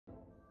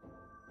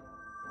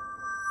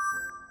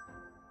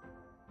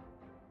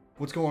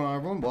What's going on,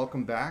 everyone?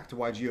 Welcome back to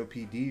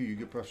YGOPD, You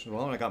Get Professional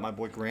Development. I got my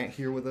boy Grant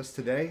here with us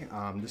today.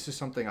 This is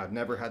something I've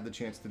never had the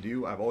chance to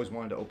do. I've always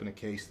wanted to open a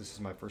case. This is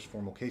my first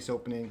formal case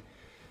opening.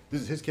 This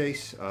is his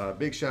case.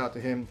 Big shout out to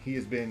him. He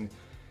has been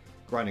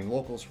grinding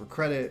locals for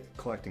credit,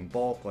 collecting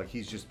bulk. Like,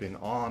 he's just been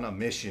on a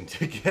mission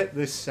to get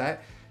this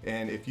set.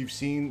 And if you've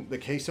seen the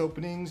case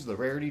openings, the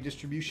rarity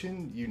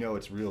distribution, you know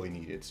it's really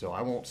needed. So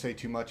I won't say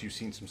too much. You've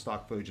seen some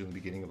stock footage in the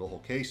beginning of the whole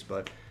case,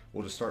 but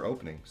we'll just start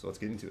opening. So let's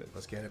get into it.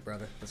 Let's get it,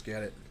 brother. Let's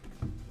get it.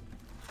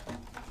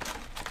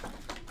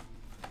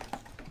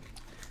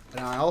 And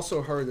I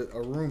also heard that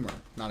a rumor,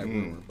 not a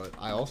rumor, but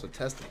I also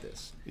tested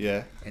this.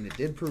 Yeah. And it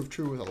did prove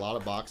true with a lot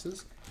of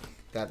boxes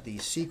that the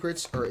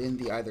secrets are in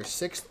the either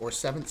 6th or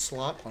 7th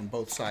slot on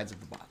both sides of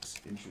the box.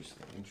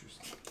 Interesting,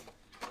 interesting.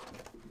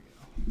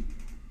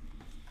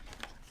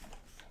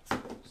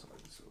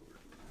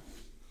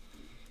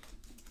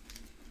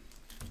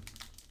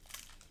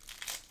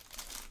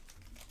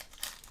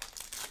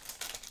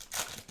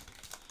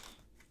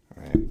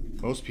 Alright,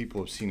 most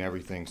people have seen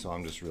everything, so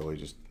I'm just really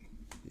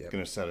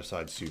going to set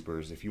aside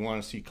supers. If you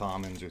want to see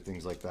commons or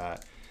things like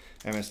that,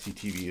 MST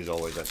TV is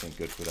always, I think,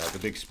 good for that. The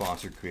big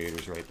sponsored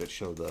creators, right, that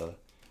show the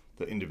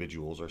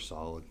individuals are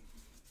solid.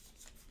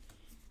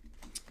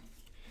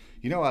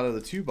 You know, out of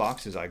the 2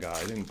 boxes I got,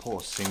 I didn't pull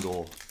a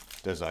single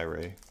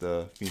Desiree,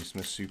 the Phoenix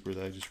Smith Super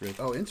that I just read.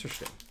 Oh,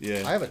 interesting.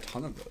 Yeah. I have a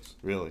ton of those.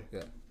 Really?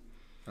 Yeah.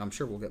 And I'm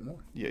sure we'll get more.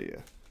 Yeah,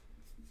 yeah.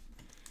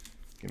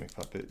 Gimmick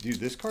Puppet. Dude,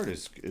 this card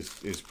is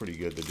pretty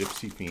good. The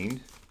Dipsy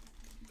Fiend.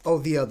 Oh,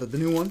 the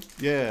new one?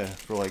 Yeah,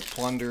 for like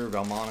Plunder,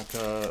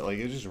 Valmonica, like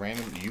it's just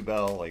random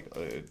U-Bell, like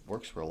it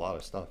works for a lot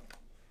of stuff.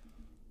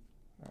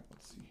 Alright,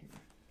 let's see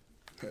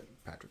here.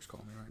 Patrick's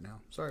calling me right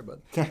now. Sorry,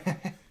 bud.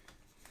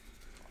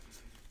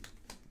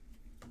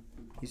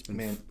 He's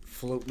been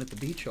floating at the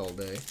beach all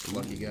day.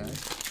 Lucky guy.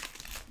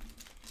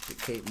 Let's get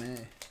Cape May.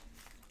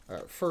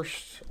 Alright,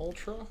 first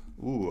Ultra.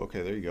 Ooh,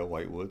 okay, there you go.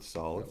 Whitewood,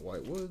 solid. Got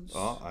Whitewoods.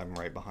 Oh, I'm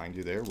right behind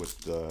you there with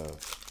the...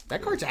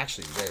 That card's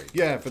actually very good.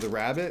 Yeah, for the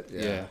Rabbit.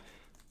 Yeah.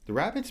 The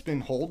Rabbit's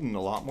been holding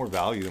a lot more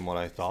value than what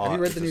I thought. Have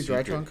you read the new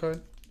Drytron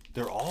card?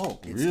 They're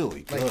all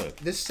really good. Like,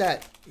 this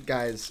set,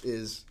 guys,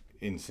 is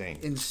insane.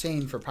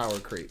 Insane for power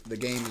creep. The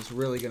game is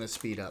really going to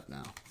speed up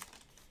now.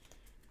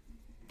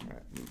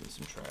 Alright, moving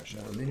some trash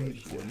out More of the way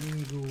here.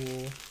 Mini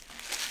Ghoul.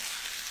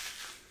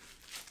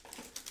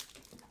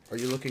 Are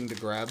you looking to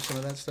grab some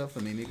of that stuff,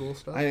 the Mimi Ghoul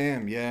stuff? I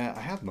am, yeah.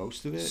 I have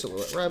most of it.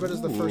 Silhouette Rabbit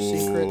is the first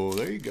secret. Oh,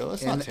 there you go.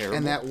 That's not terrible.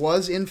 And that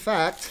was, in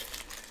fact,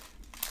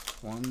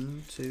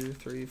 1, 2,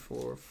 3,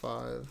 4,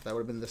 5. That would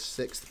have been the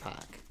 6th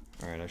pack.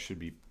 All right, I should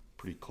be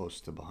pretty close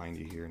to behind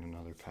you here in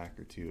another pack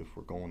or two if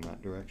we're going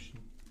that direction.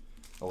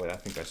 Oh, wait, I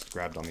think I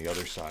grabbed on the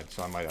other side,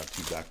 so I might have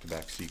 2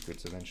 back-to-back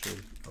secrets eventually.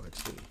 Oh,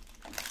 let's see.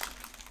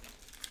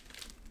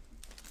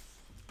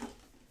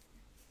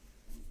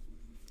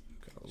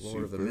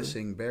 Lord of the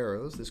Missing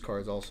Barrows. This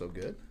card's also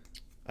good.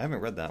 I haven't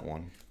read that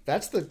one.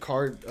 That's the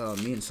card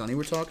me and Sonny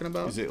were talking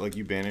about. Is it like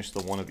you banish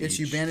the one of each? It's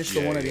you banish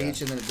the one of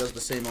each, and then it does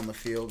the same on the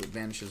field. It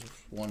banishes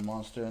 1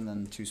 monster and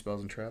then 2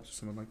 spells and traps or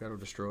something like that, or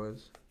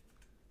destroys.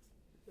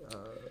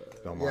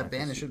 Yeah,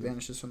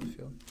 banishes from the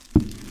field.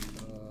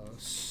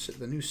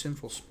 The new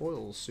Sinful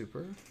Spoils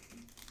Super.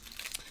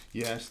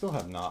 Yeah, I still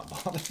have not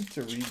bothered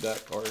to read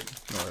that card.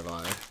 Nor have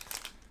I.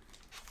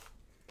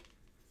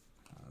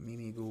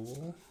 Mimi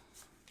Ghoul.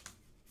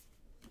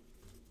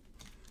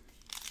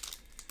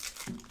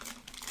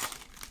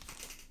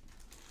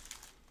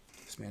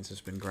 This man's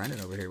just been grinding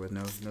over here with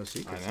no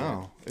secrets. I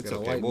know. It's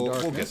okay.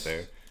 We'll get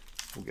there.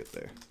 We'll get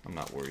there. I'm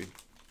not worried.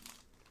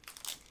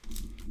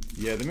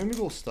 Yeah, the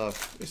Mimical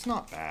stuff, it's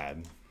not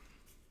bad.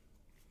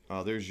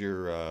 There's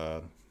your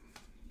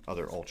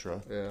other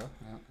Ultra. Yeah.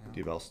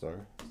 D-Bell Star.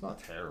 It's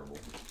not terrible.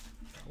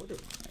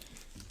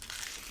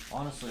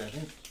 Honestly, I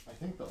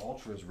think the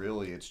Ultras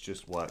really, it's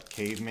just what?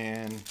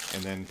 Caveman,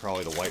 and then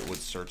probably the Whitewood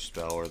Search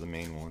Spell are the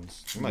main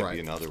ones. There might be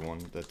another one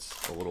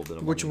that's a little bit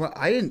of Which one?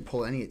 I didn't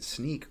pull any at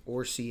Sneak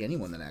or see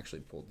anyone that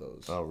actually pulled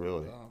those. Oh,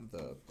 really?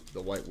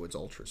 The Whitewood's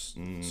Ultra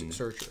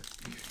Searcher.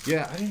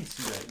 Yeah, I didn't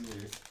see that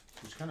either,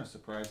 which kind of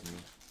surprised me.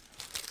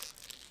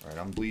 All right,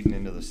 I'm bleeding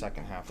into the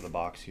second half of the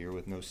box here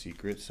with no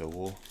secret, so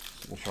we'll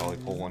probably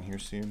pull one here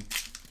soon.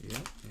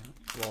 Yep.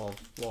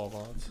 Law of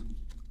odds.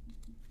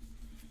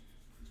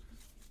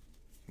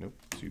 Nope,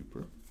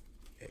 super.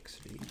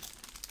 XD.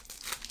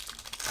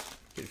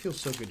 It feels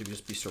so good to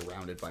just be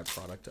surrounded by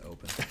product to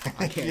open.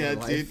 I can't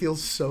lie. It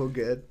feels so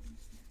good.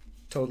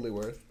 Totally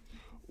worth.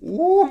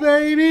 Ooh,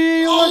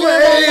 baby! Oh,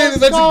 man!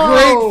 That's a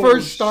great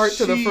first start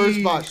to the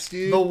first box.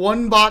 Dude. The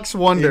 1-box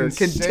wonder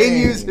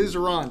continues his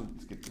run.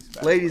 Let's get this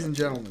back. Ladies and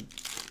gentlemen.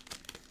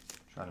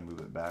 Trying to move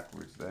it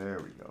backwards.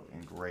 There we go.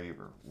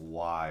 Engraver.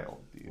 Wild,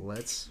 dude.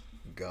 Let's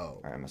go. All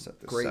right, I'm going to set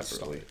this great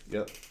separately.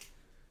 Start. Yep.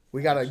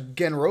 We got a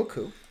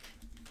Genroku.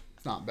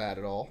 Not bad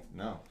at all.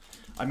 No.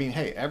 I mean,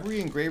 hey, every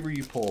engraver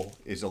you pull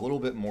is a little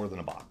bit more than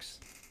a box.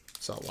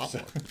 It's a lot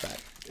more, in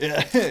fact.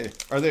 Yeah.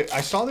 Are they? I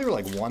saw they were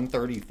like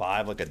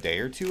 135 like a day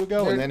or two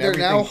ago, and then They're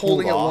everything now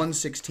holding at cooled off.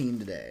 116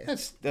 today.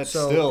 That's so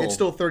still it's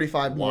still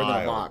 35 more than a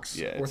wild. box,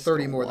 Yeah, or it's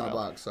 30 still more than a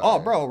wild. box. Sorry. Oh,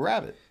 bro,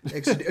 rabbit.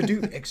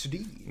 Dude,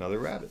 XD. Another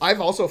rabbit. I've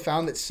also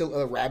found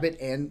that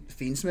rabbit and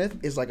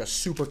Fiendsmith is like a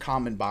super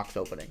common box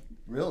opening.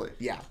 Really?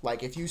 Yeah,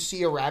 like if you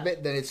see a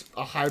rabbit, then it's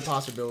a high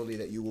possibility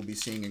that you will be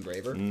seeing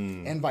engraver,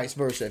 and vice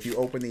versa. If you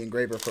open the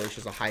engraver first,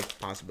 there's a high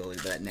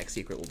possibility that next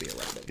secret will be a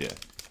rabbit. Yeah.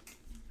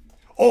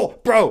 Oh,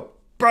 bro.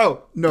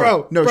 No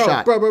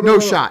shot. Bro. No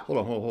shot.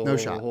 Hold on. No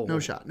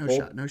shot. No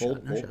shot.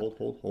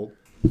 Hold.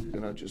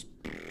 Gonna just.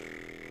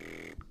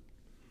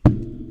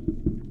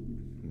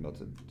 I'm about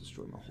to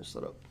destroy my whole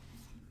setup.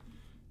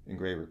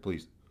 Engraver,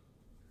 please.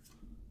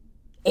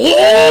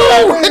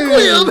 Oh,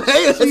 Requiem!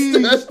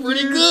 Hey, that's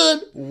pretty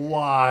good.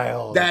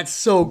 Wild. That's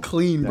so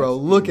clean, bro.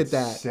 Look at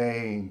that.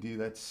 Insane, dude.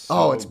 That's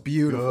so it's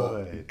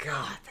beautiful. good.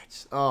 God,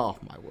 that's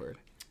my word.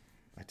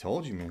 I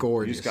told you, man.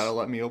 Gorgeous. You just gotta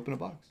let me open a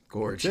box.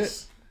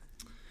 Gorgeous.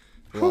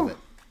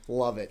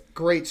 Love it.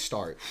 Great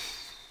start.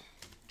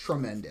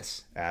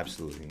 Tremendous.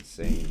 Absolutely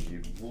insane,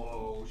 dude.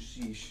 Whoa,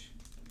 sheesh.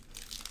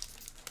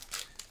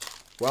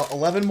 Well,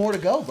 11 more to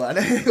go, bud.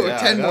 Or Yeah,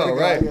 10 more to go.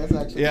 right. I guess,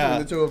 actually, Yeah.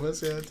 between the two of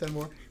us. Yeah, 10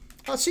 more.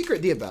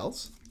 Secret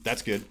Diabells.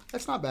 That's good.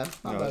 That's not bad.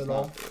 Not bad it's at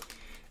all.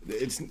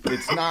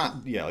 It's not.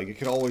 Yeah, like it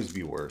could always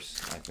be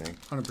worse. I think.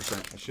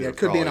 100%. should Yeah, have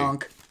could be an probably-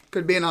 onk.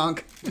 Could be an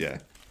onk. Yeah.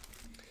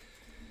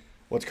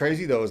 What's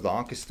crazy though is the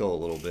onk is still a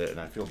little bit, and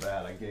I feel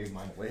bad. I gave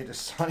mine away to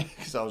Sonny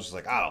because I was just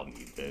like, I don't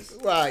need this.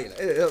 Well, you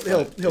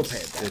know, he'll pay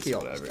it back. It's He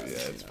always whatever. does,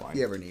 Yeah, you it's know. fine. If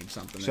you ever need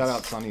something. Shout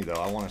out Sonny though.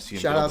 I want to see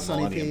him Shout build out the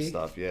Sonny Millennium P.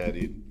 stuff. Yeah,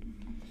 dude.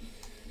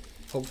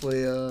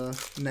 Hopefully,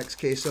 next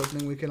case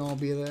opening we can all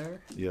be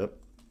there. Yep.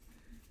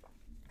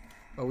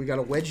 Oh, we got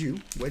a Wedgeu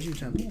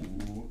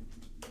Temple.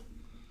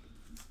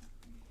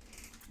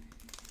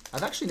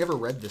 I've actually never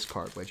read this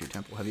card, Wedgeu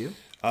Temple. Have you?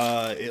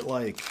 It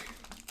like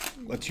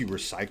lets you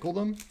recycle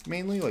them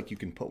mainly. Like you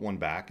can put one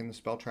back in the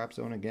spell trap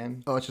zone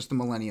again. Oh, it's just the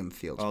Millennium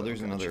Field. Oh,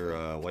 there's another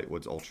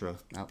Whitewoods Ultra.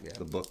 Oh, yeah.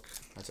 The book.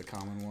 That's a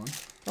common one.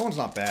 That one's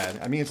not bad.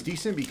 I mean, it's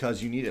decent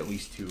because you need at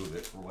least 2 of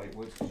it for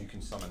Whitewoods because you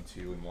can summon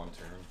 2 in one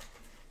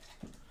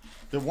turn.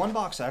 The one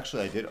box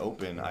actually I did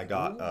open, I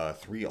got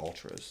 3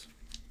 Ultras.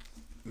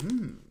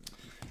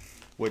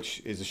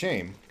 Which is a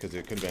shame because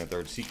it could have been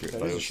a 3rd secret,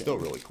 but it was still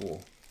really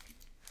cool.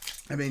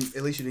 I mean,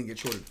 at least you didn't get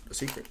shorted a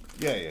secret.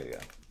 Yeah.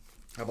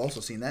 I've also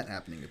seen that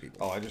happening to people.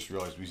 Oh, I just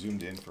realized we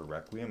zoomed in for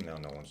Requiem. Now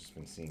no one's just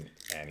been seeing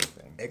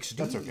anything. XD.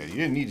 That's okay. You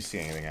didn't need to see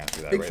anything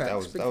after that, Big right? facts, That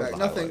was big the facts.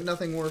 highlight.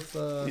 Nothing worth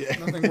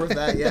nothing worth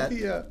that yet.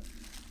 Yeah.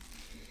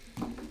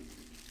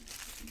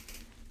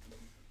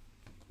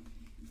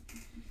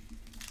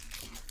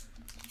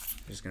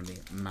 There's gonna be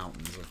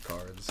mountains of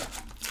cards.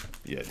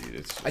 Yeah, dude.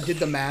 It's just... I did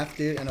the math,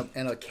 dude,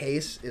 and a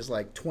case is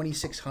like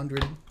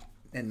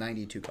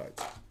 2,692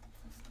 cards.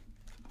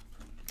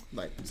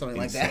 Like something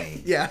like that.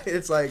 Insane. Yeah,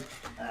 it's like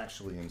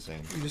actually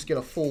insane. you just get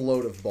a full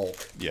load of bulk.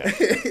 Yeah.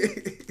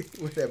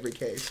 With every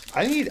case.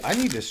 I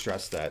need to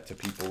stress that to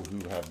people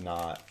who have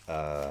not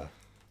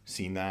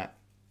seen that.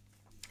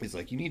 It's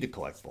like you need to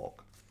collect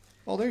bulk.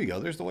 Oh, there you go.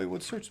 There's the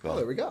Whitewood search spell. Oh,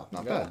 there we go.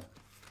 Not We got bad.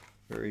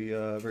 Very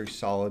very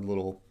solid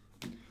little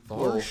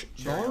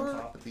cherry on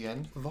top at the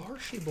end.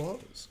 Varshy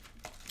blows.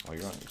 Oh,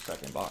 you're on your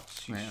second box.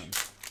 Sheesh. Man.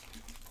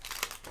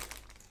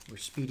 We're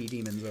speedy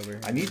demons over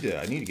here. I need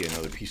to get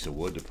another piece of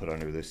wood to put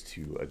under this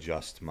to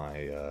adjust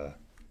my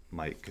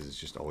mic because it's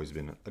just always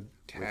been a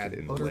tad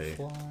in the way.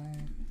 Butterfly.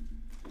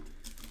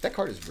 That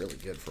card is really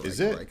good for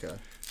Is it? like a.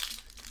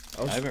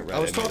 I haven't read I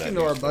was any of talking that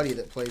to our new buddy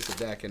stuff. that plays the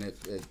deck, and it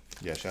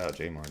Yeah, shout out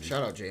Jamar. dude.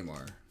 shout out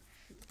Jamar.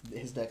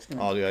 His deck's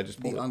gonna Oh, dude, I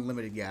just be pulled it.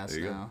 unlimited gas There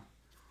you go. now.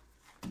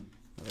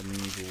 Another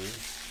mini jewel.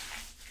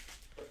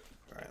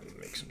 All right, I'm gonna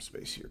make some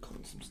space here,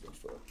 clean some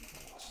stuff up.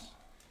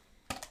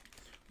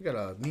 We got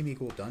a Mimi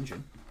Ghoul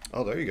dungeon.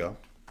 Oh, there you go.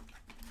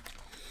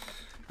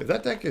 If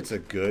that deck gets a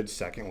good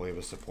second wave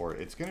of support,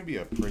 it's going to be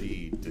a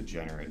pretty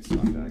degenerate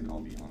Sun deck,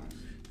 I'll be honest.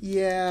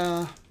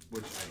 Yeah.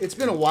 It's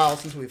been a while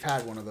since we've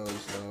had one of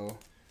those, though.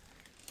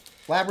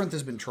 Labyrinth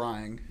has been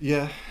trying.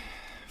 Yeah.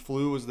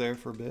 Flu was there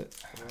for a bit.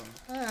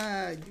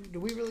 Do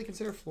we really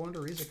consider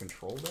Florenderiz a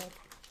control deck?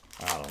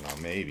 I don't know,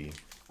 maybe.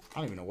 I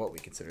don't even know what we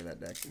consider that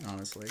deck,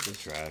 honestly.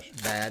 It's trash.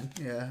 Bad,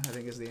 yeah, I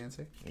think is the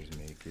answer. There's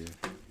Maker.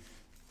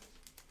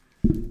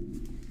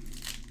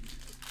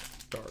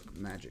 Dark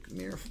Magic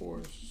Mirror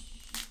Force.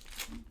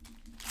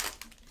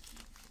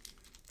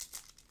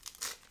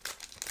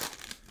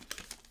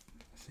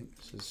 I think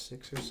this is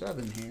 6 or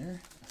 7 here.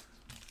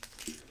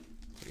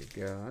 We've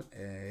got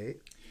a...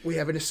 We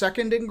have a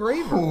second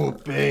engraver. Oh,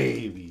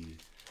 baby.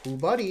 Ooh,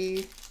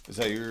 buddy. Is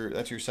that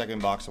that's your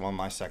second box? I'm on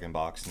my second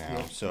box now.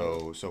 Yeah.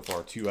 So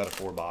far 2 out of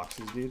 4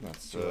 boxes, dude.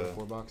 That's 2 out of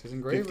 4 boxes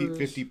engravers.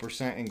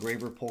 50%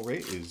 engraver pull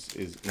rate is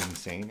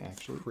insane,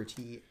 actually.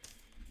 Pretty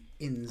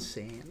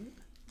insane.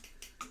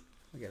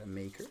 I got a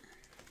Maker.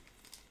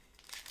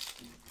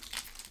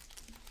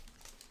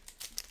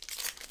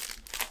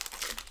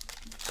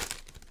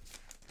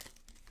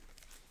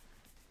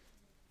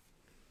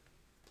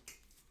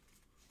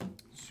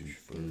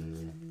 Super.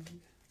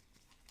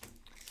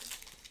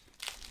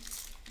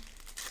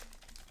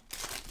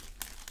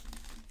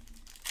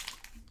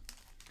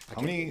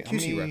 How many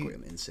QC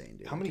Requiem, insane,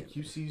 dude. How many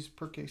QCs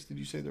per case did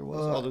you say there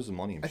was? There's the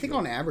money. I think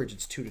on average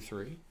it's 2 to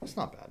 3. That's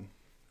not bad.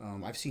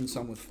 I've seen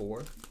some with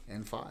 4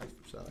 and 5.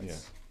 So that's... Yeah.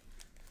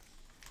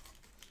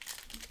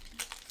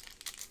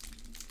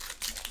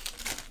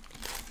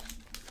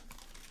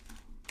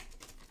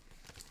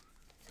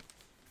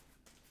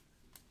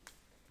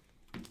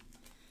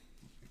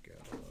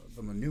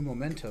 The new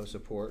Memento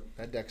support.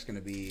 That deck's going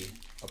to be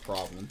a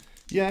problem.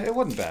 Yeah, it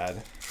wasn't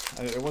bad.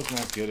 It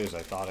wasn't as good as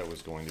I thought it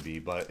was going to be,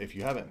 but if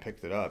you haven't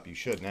picked it up, you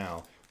should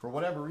now. For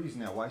whatever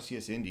reason, at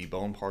YCS Indie,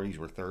 bone parties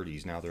were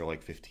 30s. Now they're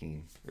like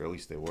 15, or at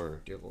least they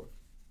were. Dear Lord.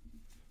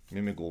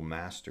 Mimigal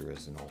Master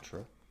as an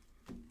Ultra.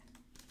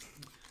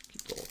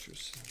 Keep the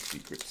Ultras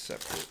secret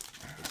separate.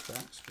 Good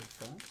facts, good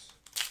facts.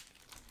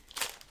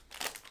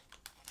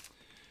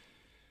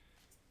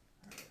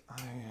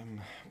 I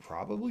am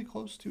probably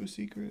close to a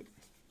secret.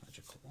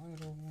 Magical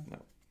Idol.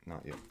 No,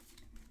 not yet.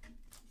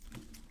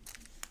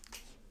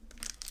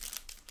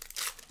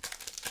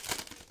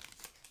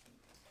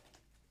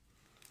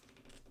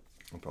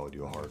 I'll probably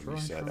do a hard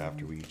reset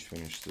after we each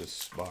finish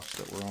this box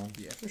that we're on.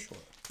 Yeah, for sure.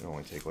 It'll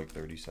only take like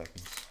 30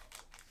 seconds.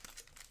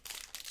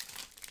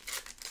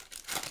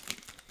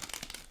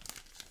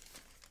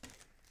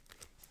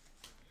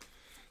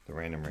 The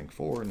random rank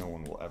 4, no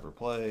one will ever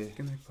play.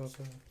 Gimmick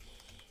Puppet.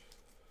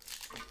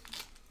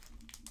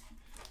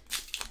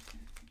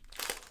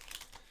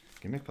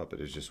 Gimmick Puppet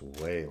is just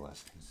way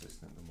less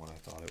consistent than what I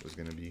thought it was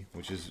going to be,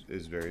 which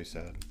is very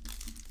sad.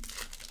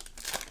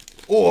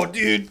 Oh,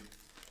 dude!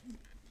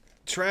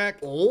 Track.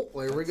 Oh,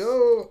 there we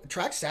go.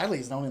 Track, sadly,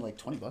 is only like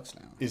 $20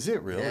 now. Is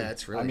it really? Yeah,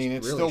 it's really. I mean,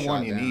 it's really still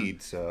one you down.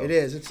 need. So it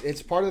is.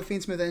 It's part of the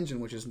Fiendsmith engine,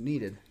 which is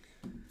needed.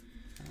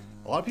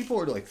 A lot of people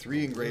are like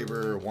 3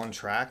 engraver, 1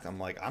 track. I'm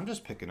like, I'm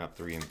just picking up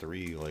 3 and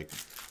 3. Like,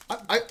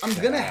 I'm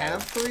gonna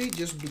have 3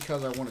 just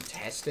because I want to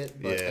test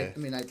it. But yeah. I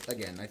mean, I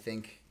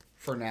think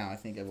for now, I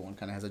think everyone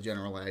kind of has a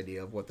general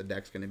idea of what the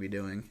deck's going to be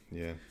doing.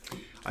 Yeah.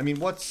 I mean,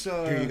 what's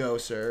Here you go,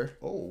 sir.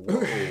 Oh, whoa,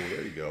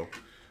 there you go.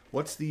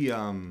 What's the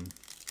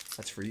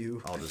That's for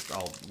you. We'll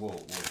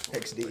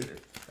XD. later.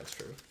 That's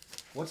true.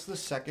 What's the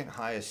second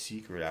highest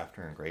secret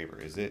after engraver?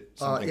 Is it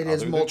something It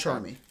is other than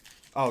Molcharmy.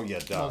 Oh yeah,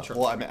 duh. Molcharmy.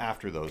 Well, I mean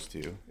after those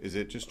two. Is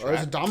it just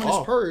There's a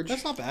Dominus Purge.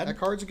 That's not bad. That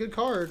card's a good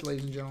card,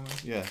 ladies and gentlemen.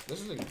 Yeah.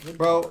 This is a good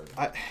Bro,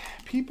 card.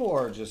 people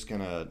are just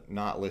gonna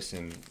not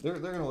listen. They're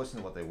gonna listen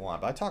to what they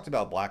want. But I talked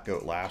about Black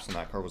Goat Laughs, and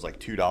that card was like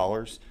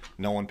 $2.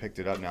 No one picked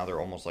it up. Now they're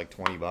almost like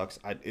 $20.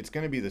 It's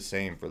gonna be the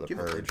same for the Do you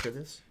have a Purge. bid for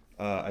this?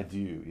 I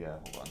do. Yeah.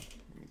 Hold on.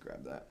 Let me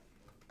grab that.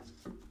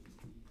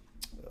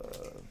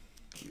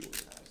 Reorganize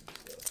and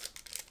stuff.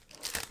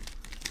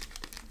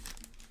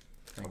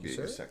 Thank I'll you, get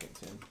sir. you a second,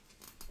 Tim.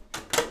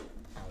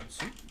 Let's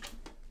see.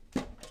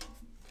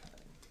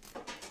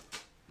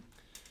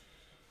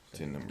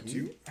 Tin number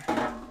 2.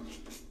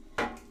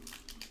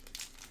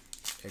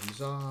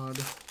 Exod.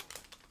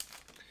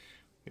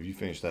 If you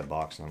finish that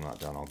box and I'm not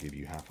done, I'll give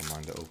you half of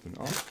mine to open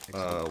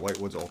up.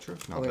 Whitewoods Ultra.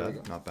 Not there we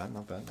bad. go. Not bad.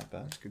 Not bad. Not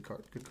bad. That's a good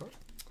card. Good card.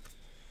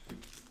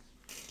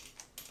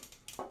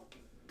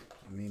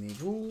 Mini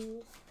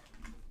Ghoul.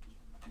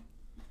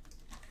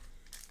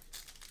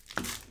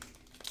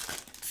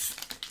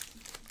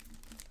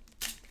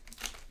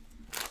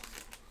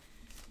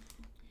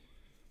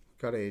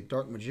 Got a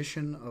Dark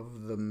Magician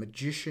of the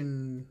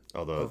Magician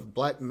of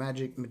Black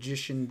Magic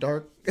Magician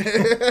Dark.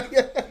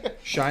 The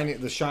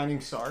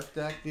Shining Sark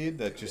deck, dude.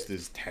 That just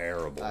is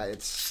terrible.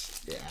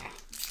 It's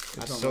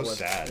It's so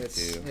sad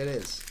too. It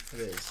is. It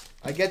is.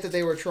 I get that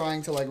they were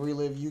trying to like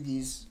relive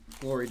Yugi's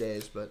glory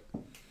days, but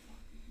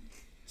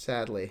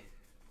sadly,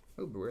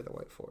 oh, Beware the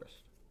White Forest.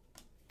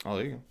 Oh,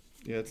 there you go.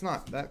 Yeah, it's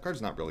not that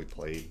card's not really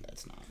played.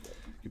 That's not good.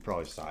 You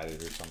probably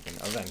sided or something.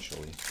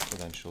 Eventually.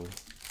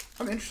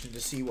 I'm interested to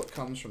see what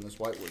comes from this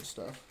Whitewood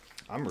stuff.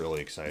 I'm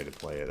really excited to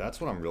play it.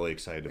 That's what I'm really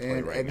excited to play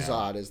And right now.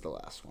 Exod is the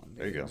last one.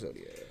 There you go.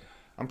 Exodia.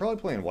 I'm probably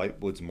playing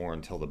Whitewoods more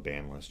until the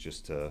ban list,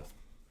 just to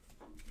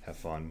have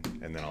fun,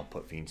 and then I'll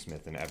put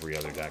Fiendsmith in every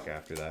other deck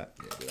after that.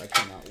 Yeah, dude, I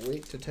cannot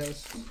wait to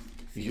test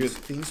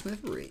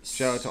Fiendsmith Race.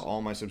 Shout out to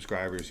all my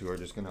subscribers who are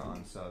just going to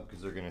unsub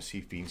because they're going to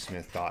see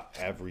Fiendsmith dot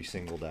every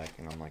single deck,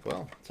 and I'm like,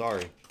 well,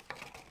 sorry.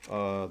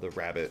 The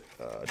Rabbit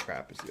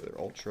Trap is the other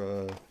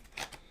Ultra.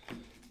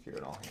 Here,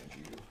 and I'll hand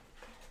you.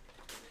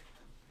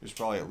 There's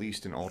probably at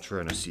least an Ultra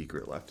and a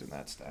Secret left in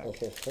that stack. Oh,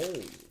 ho, ho.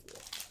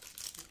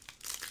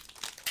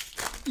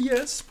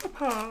 Yes,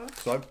 Papa.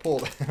 So I've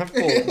pulled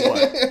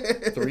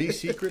what? 3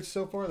 secrets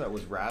so far? That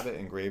was Rabbit,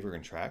 Engraver,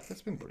 and Track.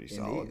 That's been pretty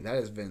solid. Indeed, that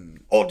has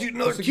been... Oh, dude,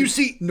 another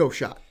QC! No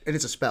shot. And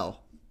it's a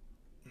spell.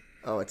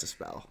 Oh, it's a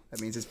spell.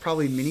 That means it's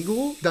probably Mini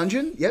Ghoul?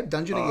 Dungeon? Yep,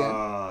 Dungeon again.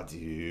 Ah,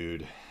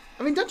 dude.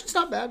 I mean, Dungeon's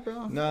not bad,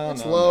 bro. No,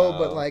 it's no, low, no.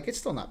 but like it's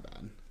still not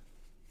bad.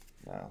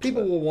 No,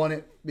 People will want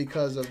it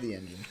because of the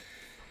engine.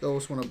 They'll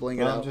just want to bling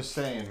it I'm out. just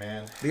saying,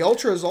 man. The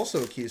Ultra is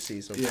also a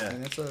QC, so Yeah. I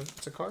mean, it's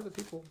a card that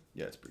people...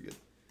 Yeah, it's pretty good.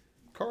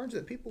 Cards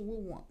that people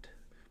will want.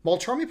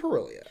 Molcharmy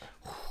Perilia.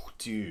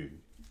 Dude.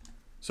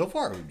 So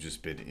far, we've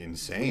just been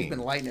insane. We've been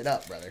lighting it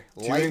up, brother.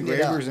 2 Lighting it up.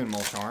 Engravers and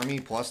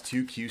Molcharmy plus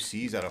 2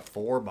 QCs out of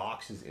 4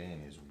 boxes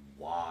in is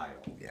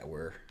wild. Yeah,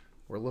 we're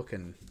We're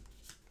looking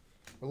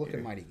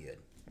mighty good.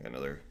 I got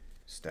another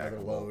stack Another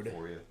of load bulk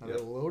for you. Another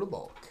load of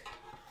bulk.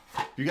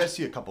 If you guys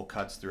see a couple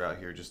cuts throughout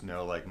here, just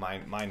know like my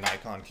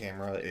Nikon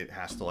camera, it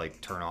has to like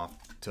turn off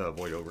to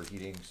avoid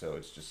overheating. So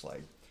it's just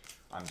like,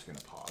 I'm just going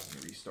to pause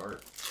and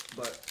restart.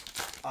 But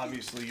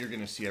obviously you're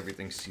going to see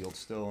everything sealed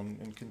still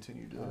and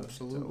continue to,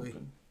 Absolutely. to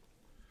open.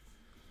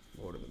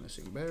 Load of the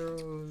missing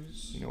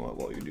barrows. You know what?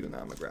 While you're doing that,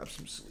 I'm going to grab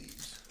some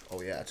sleeves.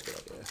 Oh yeah, that's a good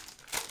idea.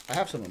 I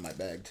have some in my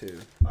bag too.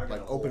 I got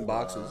Like a open whole,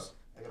 boxes.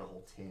 I got a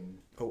whole tin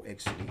Oh,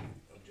 XD.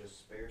 of just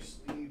spare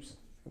sleeves.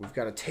 We've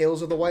got a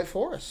Tales of the White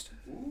Forest.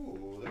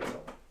 Ooh, there you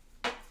go.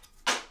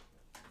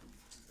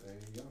 There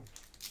you go.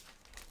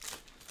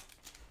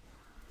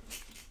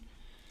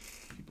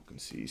 People can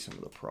see some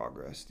of the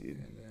progress, dude.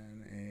 And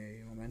then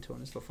a memento,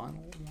 and it's the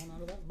final one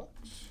out of that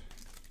box.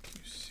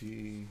 You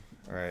see.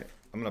 All right,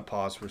 I'm gonna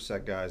pause for a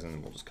sec, guys, and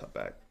then we'll just cut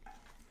back.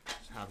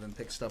 Just have them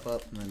pick stuff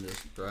up and then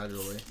just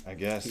gradually I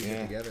guess, piece yeah.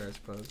 it together, I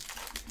suppose.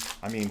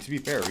 I mean, to be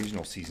fair,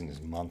 regional season is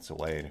months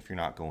away, and if you're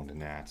not going to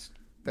Nats,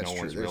 That's no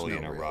true. one's There's really no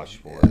in a real- rush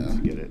for yeah. it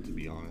to get it, to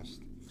be honest.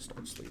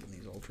 Start sleeving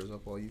these ultras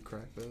up while you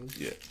crack those.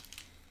 Yeah.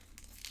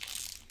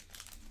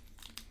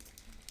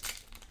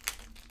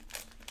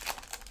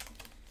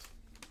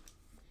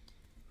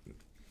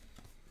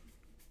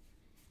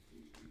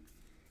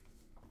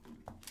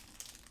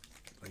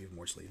 Oh, you have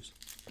more sleeves.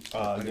 I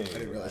I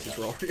didn't realize these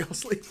were already all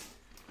sleeves.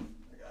 I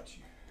got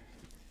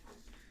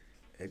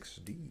you.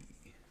 XD.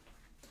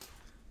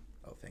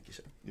 Oh, thank you,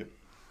 sir. Yep.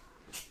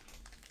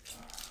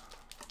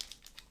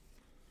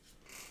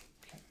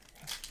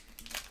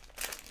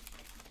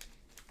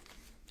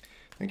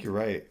 I think you're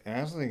right. And I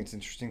also think it's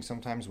interesting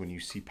sometimes when you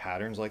see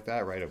patterns like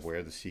that, right, of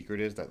where the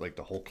secret is, that like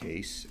the whole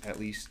case at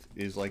least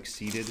is like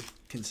seated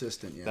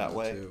Consistent, yeah. that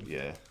way. Too.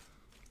 Yeah.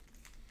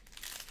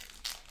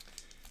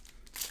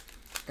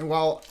 And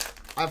while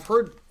I've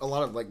heard a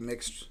lot of like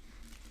mixed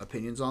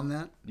opinions on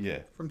that Yeah.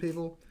 from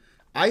people,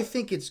 I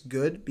think it's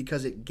good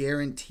because it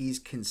guarantees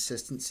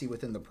consistency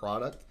within the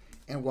product.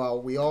 And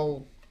while we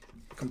all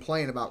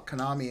complain about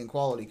Konami and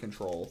quality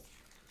control,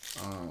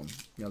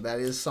 you know, that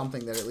is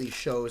something that at least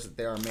shows that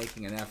they are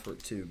making an effort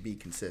to be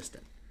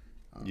consistent.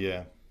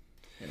 Yeah.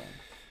 You know,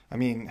 I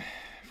mean,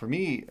 for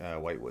me,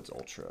 Whitewoods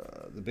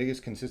Ultra, the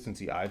biggest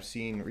consistency I've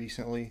seen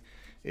recently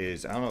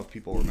is, I don't know if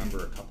people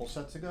remember a couple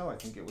sets ago, I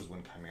think it was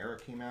when Chimera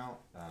came out.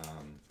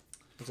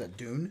 was that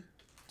Dune?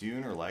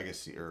 Dune or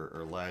Legacy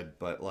or Lead,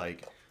 but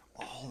like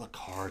all the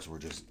cards were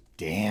just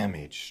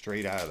damaged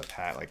straight out of the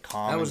pack. Like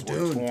commons were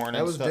Dune. torn That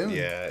and was stuff. Dune.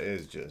 Yeah, it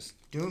was just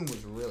Dune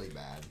was really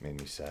bad. made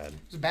me sad. It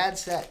was a bad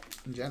set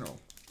in general.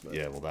 But,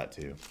 Yeah, well that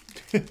too.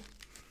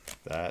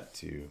 That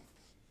too.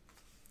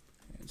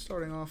 And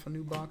starting off a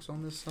new box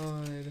on this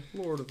side,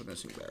 Lord of the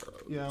Missing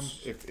Barrows. Yeah,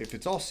 if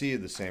it's all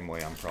seated the same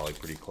way, I'm probably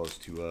pretty close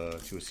to a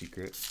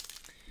secret.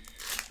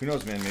 Who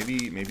knows, man?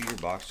 Maybe your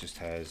box just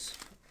has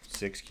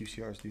 6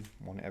 QCRs, dude.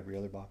 One every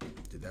other box.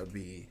 Dude,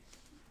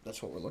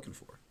 that's what we're looking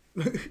for.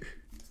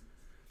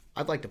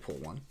 I'd like to pull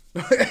one.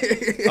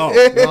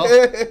 Oh,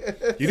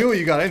 well, you knew what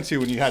you got into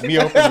when you had me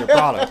open your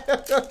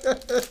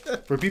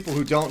product. For people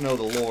who don't know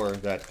the lore,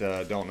 that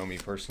don't know me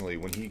personally,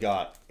 when he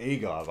got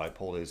Agov, I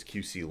pulled his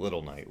QC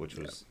Little Knight, which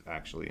was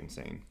actually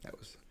insane. That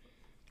was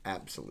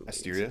absolutely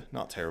Asteria,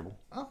 not terrible.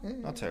 Oh, yeah,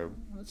 Not terrible.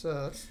 That's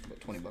what,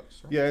 $20, right?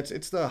 Yeah,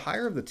 it's the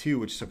higher of the two,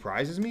 which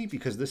surprises me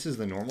because this is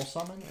the normal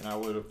summon, and I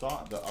would have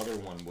thought the other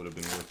one would have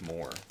been worth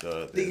more.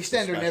 The The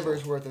extender special. never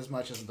is worth as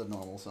much as the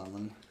normal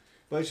summon.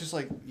 But it's just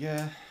like,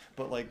 yeah,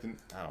 but like,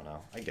 I don't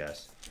know, I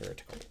guess.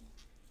 Heretical.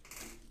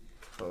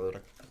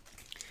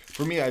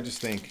 For me, I just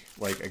think,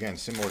 like, again,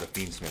 similar to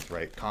Fiendsmith,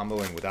 right?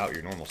 Comboing without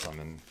your normal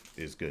summon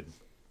is good.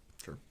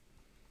 Sure.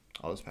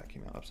 Oh, this pack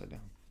came out upside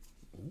down.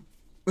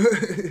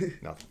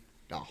 Nothing.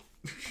 Oh.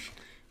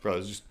 Bro,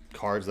 there's just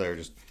cards that are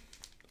just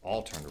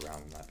all turned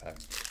around in that pack.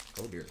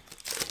 Oh, dear.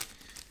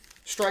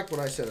 Strike what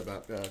I said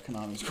about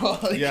Konami's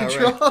quality Yeah,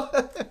 control.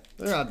 right.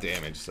 They're not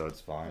damaged, so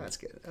it's fine. That's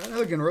good.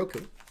 Another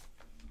Genroku.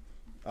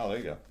 Oh, there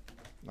you go.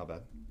 Not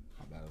bad.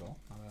 Not bad at all.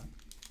 Not bad.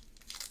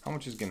 How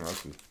much is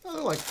Genroku? Oh,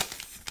 they're like,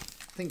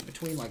 I think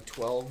between like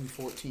 12 and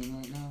 14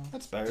 right now.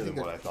 That's better than think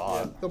what I they're-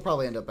 thought. Yeah, they'll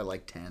probably end up at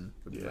like 10,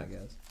 would be Yeah. my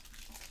guess.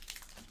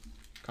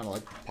 Kind of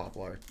like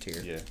Poplar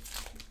tier. Yeah,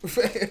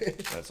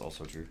 that's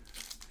also true.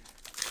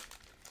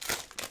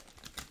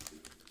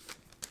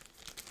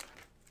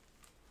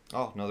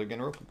 Oh, another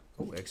Genroku.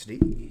 Oh,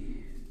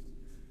 XD.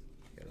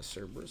 Got a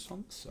Cerberus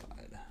on the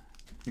side.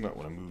 You might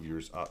want to move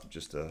yours up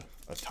just a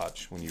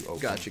touch when you open.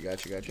 Gotcha.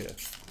 Yeah.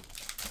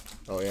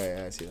 Oh,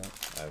 yeah, I see that.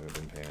 I haven't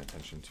been paying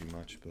attention too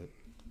much, but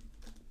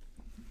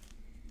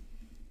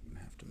I'm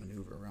gonna have to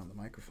maneuver around the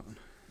microphone.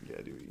 yeah,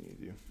 do what you need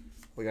to do.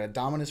 We got a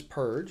Dominus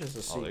Purge as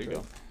a secret. Oh, there you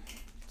go.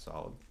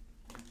 Solid.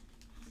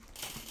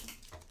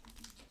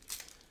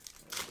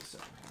 The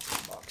second half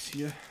of the box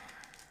here.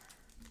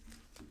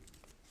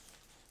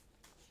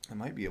 I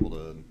might be able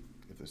to,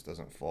 if this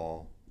doesn't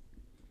fall.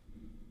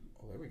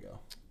 Oh, there we go.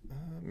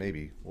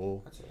 Maybe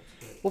we'll That's good.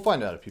 we'll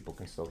find out if people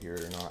can still hear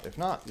it or not. If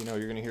not, you know,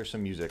 you're gonna hear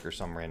some music or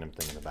some random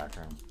thing in the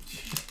background.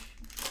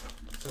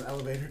 Some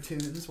elevator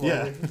tunes.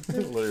 Yeah,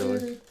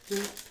 literally.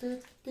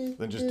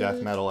 Then just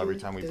death metal every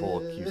time we pull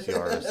a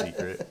QCR or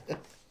secret.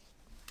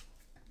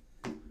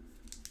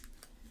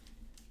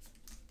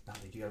 Nah,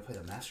 dude, you gotta play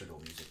the Master Duel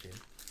music, dude.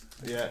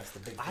 Yeah. That's the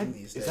big thing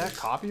these days. Is that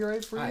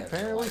copyright free I have no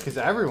apparently? Because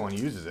idea. everyone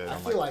uses it. I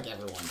I'm feel like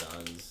everyone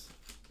does.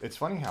 it's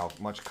funny how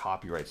much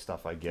copyright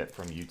stuff I get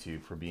from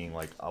YouTube for being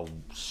like a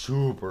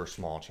super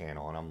small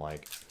channel, and I'm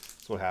like,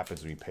 that's what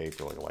happens when you pay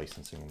for like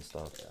licensing and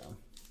stuff. Yeah.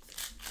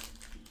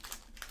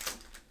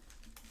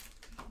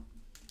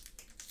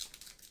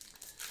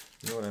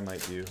 You know what I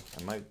might do?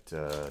 I might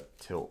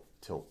tilt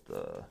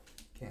the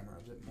Camera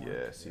a bit more.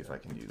 yeah, see if I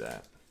can do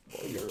that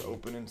while you're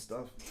opening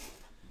stuff.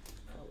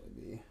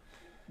 Probably be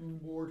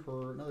board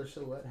for another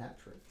silhouette hat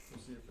trick. We'll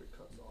see if it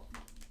cuts off.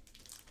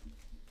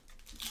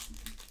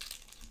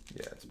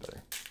 Yeah, it's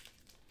better.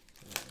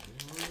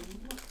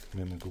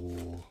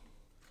 Mimigool.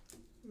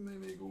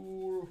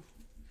 Mimigool.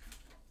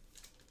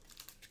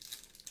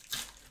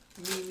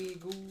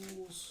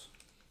 Mimigools.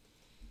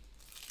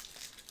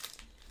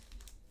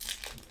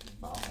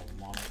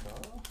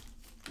 Monica.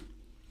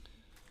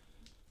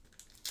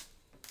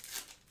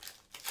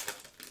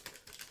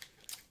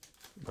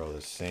 Bro,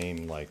 the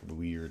same like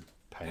weird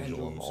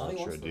pendulum Pendulum. Sonny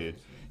ultra, wants dude.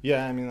 those.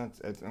 Yeah, I mean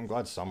I'm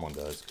glad someone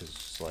does, because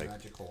it's like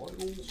Magical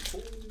Idols.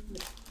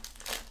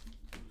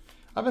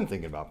 I've been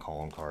thinking about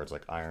column cards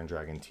like Iron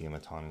Dragon,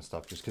 Tiamaton, and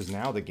stuff, just because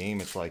now the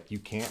game it's like you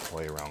can't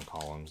play around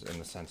columns in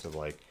the sense of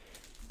like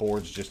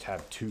boards just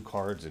have 2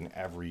 cards in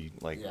every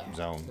like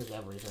zone. There's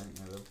everything.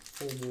 The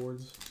full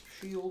boards.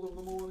 Shield of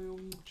the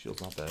Millennium.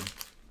 Shield's not bad.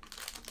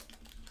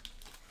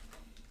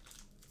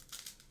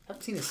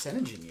 Haven't seen a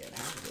Senijin yet,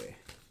 have we?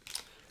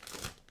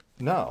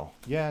 No,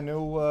 yeah,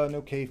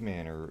 no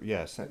caveman or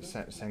yeah,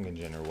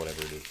 Sengenjin or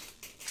whatever it is.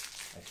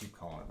 I keep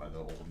calling it by the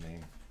old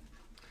name.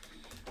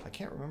 I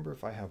can't remember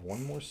if I have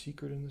one more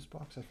secret in this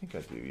box. I think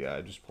I do. Yeah,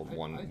 I just pulled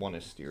one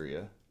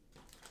Asteria.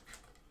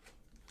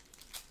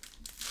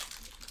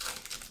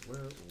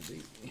 Where it will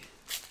be.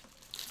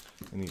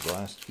 In these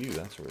last few,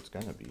 that's where it's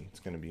gonna be. It's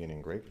gonna be an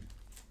engraver.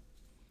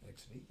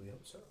 Next week, we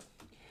hope so.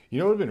 You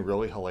know what would have been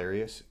really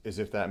hilarious is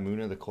if that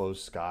Moon of the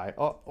Closed Sky.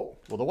 Oh,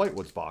 well, the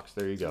Whitewoods box.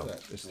 There you go.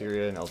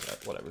 Asteria and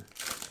Elzat, whatever.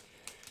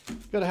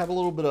 Gotta have a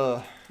little bit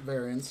of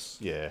Variance.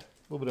 yeah, a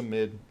little bit of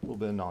mid, a little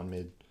bit of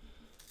non-mid.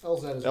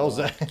 Elzat is well.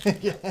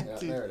 Elzat, yeah, Yeah,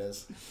 there it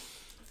is.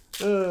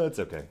 it's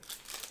okay.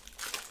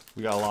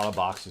 We got a lot of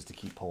boxes to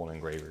keep pulling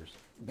engravers.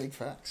 Big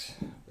facts.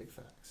 Big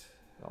facts.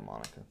 Oh,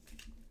 Monica.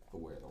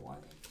 Beware the wine.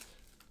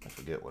 I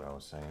forget what I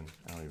was saying.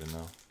 I don't even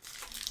know.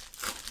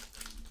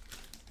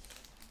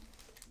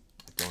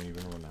 I don't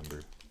even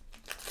remember.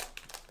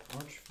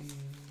 Archfiend.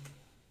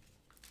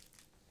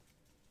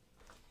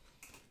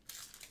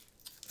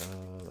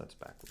 That's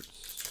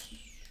backwards.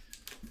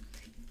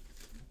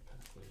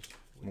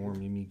 More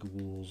Mimi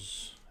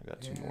Ghouls. I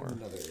got 2 more.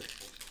 Another.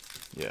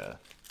 Yeah,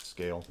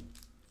 scale.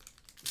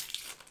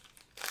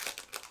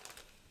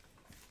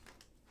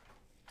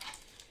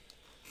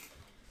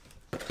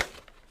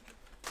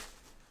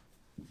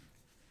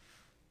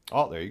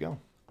 Oh, there you go.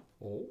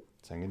 Oh.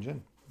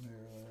 Sengenjin.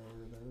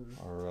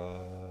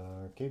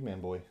 Our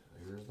caveman boy.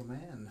 There's the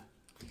man.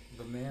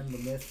 The man, the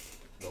myth,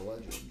 the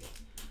legend.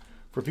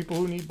 For people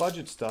who need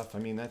budget stuff, I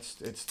mean, it's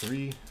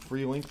 3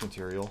 free link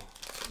material.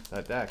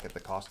 That deck at the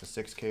cost of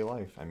 6K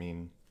life. I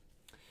mean,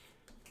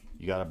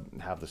 you gotta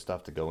have the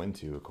stuff to go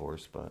into, of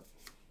course, but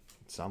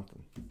it's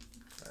something.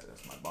 Alright,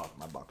 that's my box.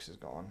 My box is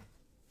gone.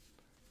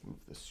 Move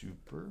the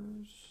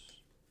supers.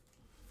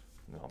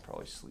 And then I'll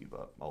probably sleeve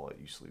up. I'll let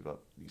you sleeve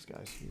up these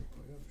guys here.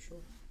 Oh, yeah, for sure.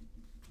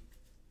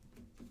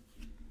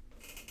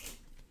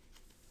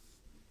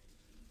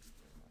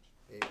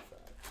 Big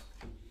facts.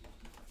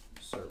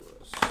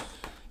 Cerberus.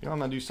 You know, I'm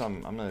gonna do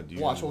some. I'm gonna do.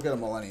 Watch, we'll get a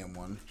Millennium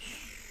one.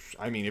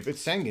 I mean, if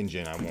it's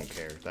Sengenjin, I won't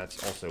care.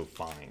 That's also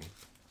fine.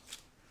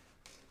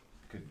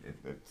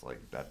 It's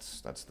like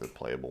that's the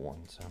playable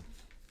one. So.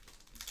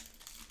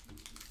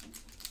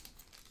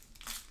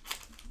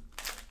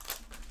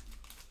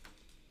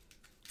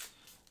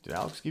 Did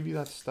Alex give you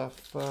that stuff?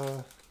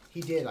 He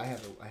did. I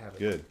have it.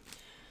 Good.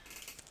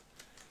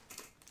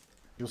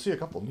 You'll see a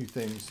couple new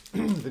things,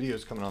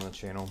 videos coming on the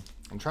channel.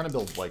 I'm trying to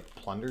build, like,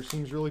 Plunder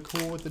seems really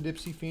cool with the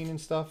Dipsy Fiend and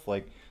stuff.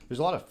 Like, there's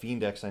a lot of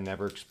Fiend decks I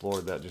never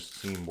explored that just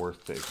seem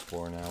worth to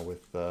explore now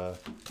with,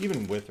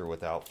 even with or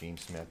without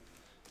Fiendsmith.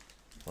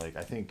 Like,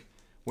 I think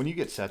when you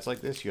get sets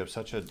like this, you have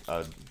such a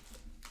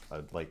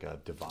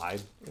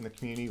divide in the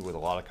community with a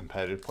lot of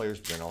competitive players,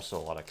 but then also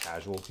a lot of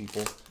casual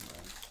people.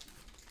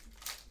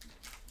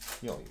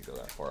 You don't need to go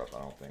that far up, I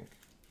don't think.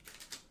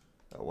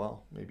 Oh,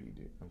 well, maybe you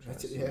do. I'm trying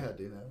to see. Yeah, I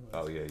do that.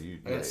 Oh, yeah, you...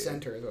 I got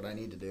center is what I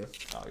need to do.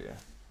 Oh, yeah.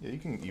 Yeah, you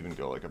can even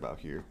go, like, about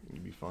here, and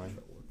you'd be fine.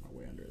 I'll work my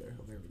way under there.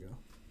 Oh, there we go.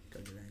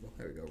 Got your angle.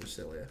 There we go.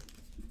 Resilia.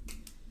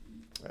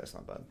 That's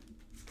not bad.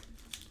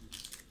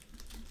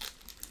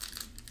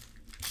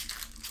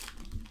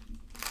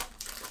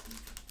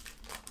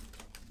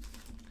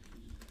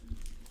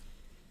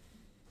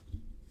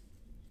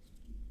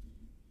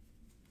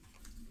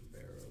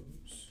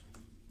 Barrows.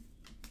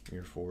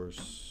 Mirror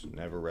Force.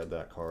 Never read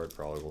that card.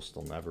 Probably will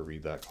still never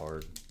read that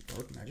card.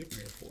 Dark Magic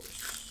Mirror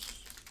Force.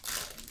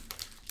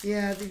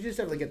 Yeah, you just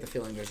definitely get the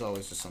feeling there's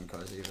always just some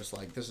cards that you're just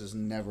like, this is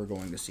never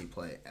going to see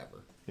play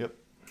ever. Yep.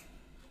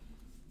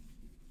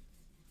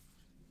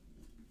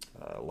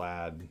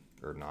 Lad,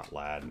 or not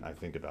Lad. I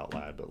think about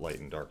Lad, but Light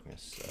and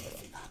Darkness.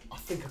 I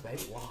think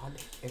about Lad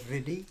every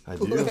day. I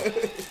do.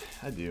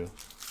 I do.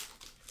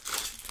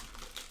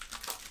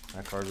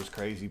 That card was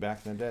crazy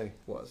back in the day.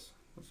 Was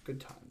good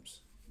times.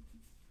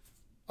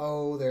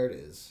 Oh, there it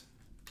is.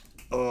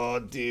 Oh,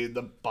 dude,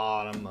 the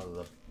bottom of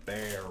the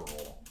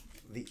barrel.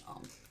 The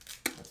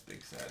That's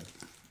big sad.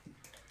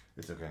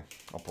 It's okay.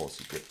 I'll pull a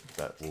secret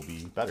that will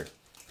be better.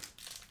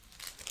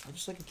 I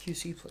just like a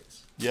QC,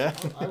 please. Yeah.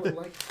 I would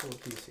like to pull a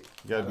QC. You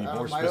gotta be Out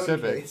more of my own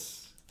specific.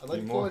 case. I'd like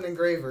Be to pull more- an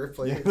engraver,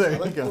 please. Yeah, there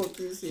I'd like you to go. pull a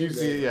QC. QC,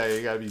 engraver. yeah,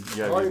 you gotta be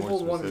I've already more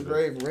pulled one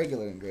specific.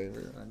 regular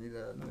engraver. I need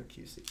another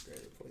QC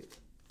engraver, please.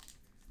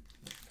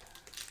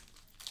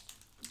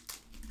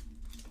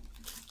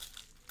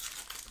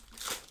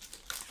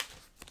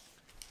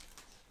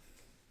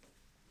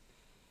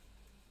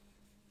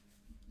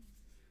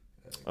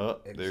 Oh,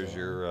 there's Exile.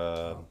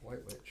 your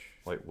White Witch.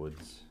 White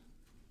Woods.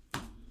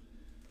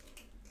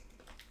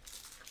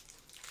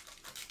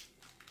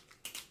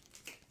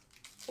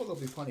 Well, there'll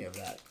be plenty of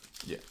that.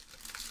 Yeah.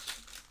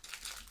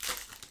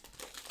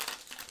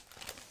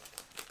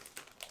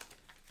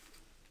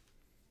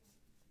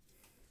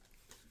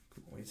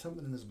 We need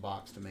something in this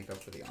box to make up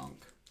for the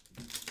Ankh.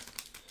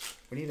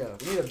 We need a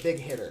big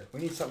hitter. We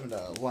need something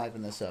to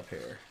liven this up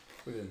here.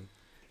 We've been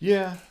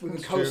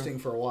That's coasting true.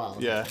 for a while.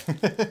 Yeah.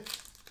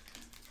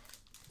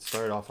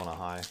 Started off on a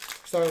high.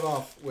 Started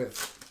off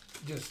with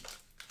just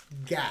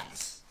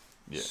gas.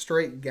 Yeah.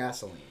 Straight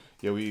gasoline.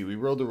 Yeah, we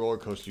rode the roller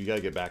coaster. You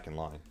gotta get back in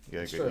line. You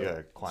It's gotta, true. you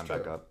gotta climb It's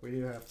back true. up. We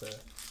do have to.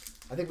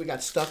 I think we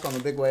got stuck on the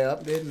big way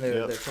up, dude, and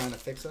they're Yep. trying to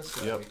fix us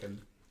so Yep. we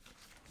can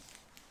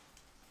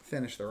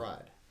finish the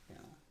ride. Yeah.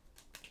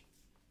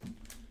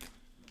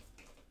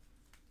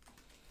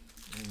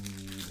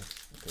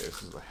 Okay,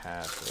 this is a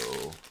half,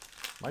 so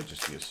might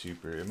just be a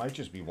super. It might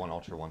just be one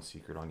ultra, one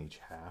secret on each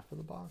half of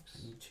the box.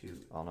 I need to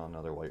Oh no,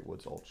 another White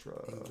Woods ultra.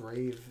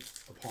 engrave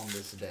upon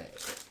this day.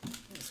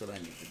 That's what I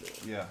need to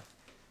do. Yeah.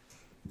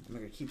 I'm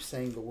gonna keep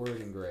saying the word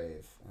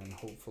engrave, and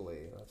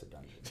hopefully that's a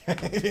dungeon.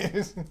 It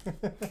is.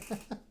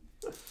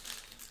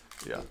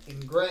 Yeah.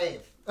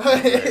 Engrave.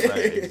 Right,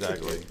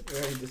 exactly.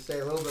 Ready to say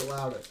a little bit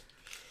louder.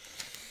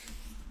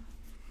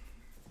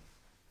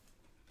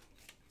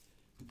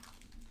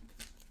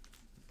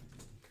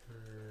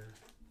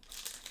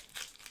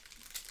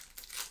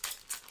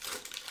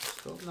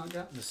 Still have not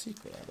gotten the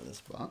secret out of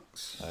this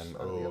box. I'm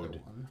Out of the other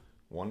owed one.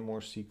 one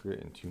more secret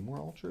and two more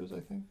ultras, I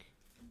think.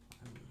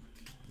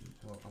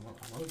 Well,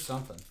 I'm owed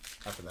something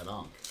after that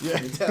Ankh. Yeah.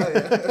 Let me tell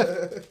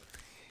you.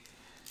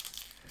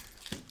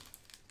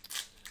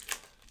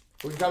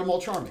 We've got them all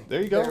charming.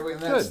 There you go.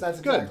 That's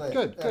Good. exactly it.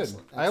 Good.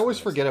 Excellent, I always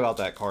excellent. forget about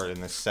that card in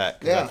this set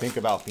because I Yeah. think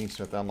about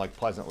Fiendsmith. I'm like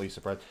pleasantly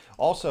surprised.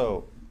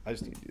 Also, I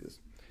just need to do this.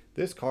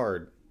 This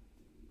card,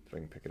 if I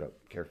can pick it up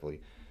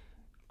carefully,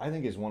 I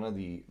think is one of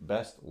the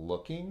best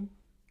looking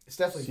It's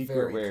definitely secret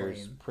very rares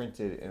clean.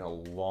 printed in a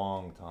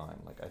long time.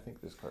 Like I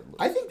think this card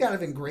looks. I think that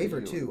of Engraver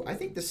really too. I good.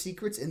 think the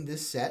secrets in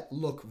this set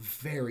look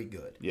very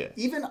good. Yeah.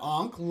 Even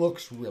Ankh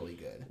looks really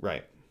good.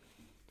 Right.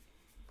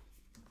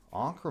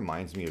 Ankh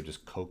reminds me of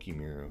just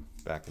Kokimiru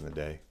back in the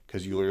day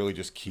because you literally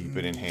just keep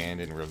it in hand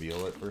and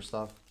reveal it for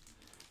stuff.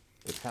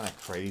 It's kind of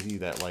crazy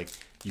that like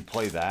you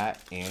play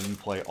that and you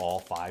play all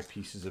 5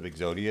 pieces of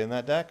Exodia in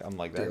that deck. I'm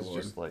like, Dear that's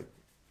Lord. just like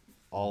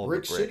all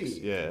Brick of the bricks.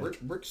 City. Yeah.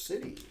 Brick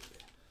City.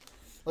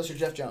 Unless you're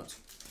Jeff Jones.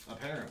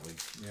 Apparently.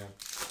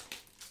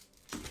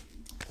 Yeah.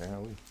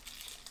 Apparently.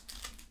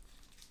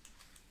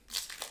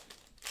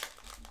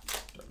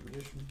 Dark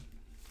Magician.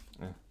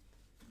 Yeah.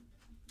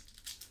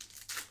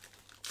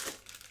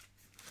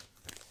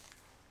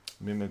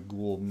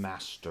 Mimighoul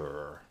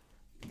Master.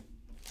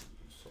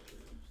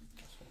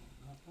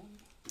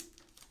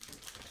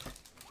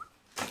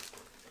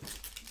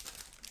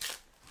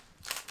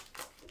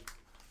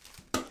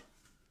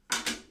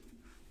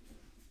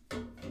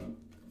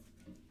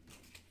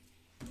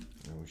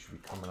 And we should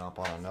be coming up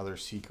on another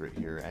secret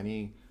here.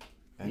 Any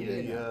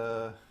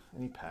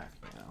pack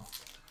now.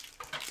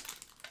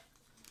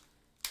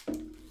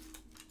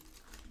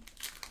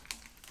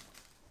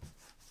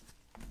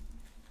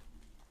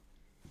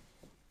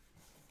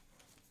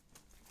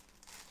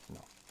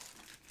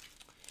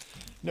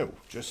 No,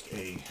 just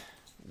the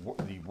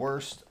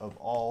worst of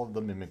all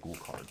the Mimighoul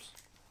cards.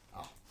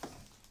 Oh.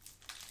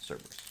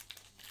 Cerberus.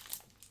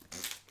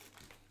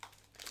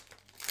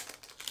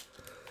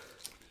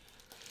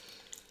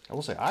 I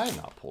will say I have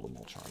not pulled a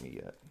Molcharmy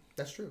yet.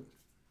 That's true.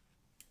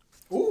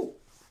 Ooh.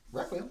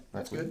 Requiem.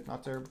 That's Requiem, good.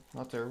 Not terrible.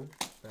 Not terrible.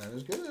 That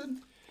is good.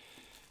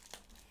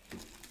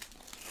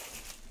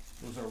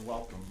 Those are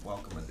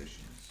welcome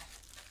additions.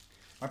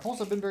 My pulls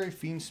have been very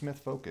Fiendsmith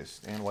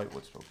focused and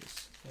Whitewoods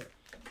focused. Yeah.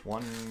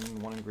 One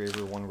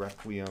engraver, one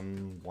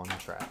Requiem, one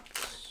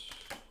traps.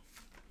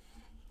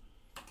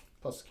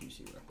 Plus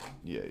QC Requiem.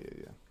 Yeah.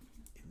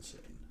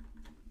 Insane.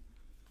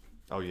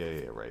 Oh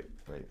yeah, right.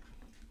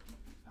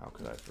 How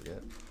could I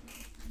forget?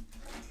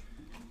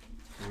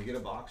 We get a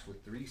box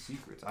with 3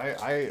 secrets.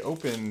 I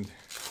opened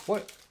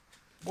what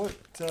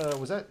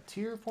was that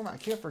tier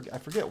format? I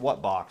forget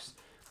what box,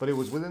 but it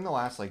was within the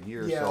last like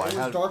year or Yeah, so. it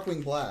was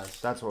Darkwing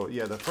Blast. That's what.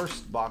 Yeah, the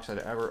first box I'd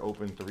ever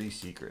opened 3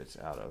 secrets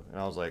out of, and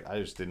I was like, I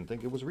just didn't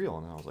think it was real,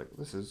 and I was like,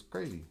 this is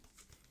crazy.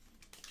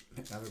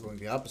 Now they're going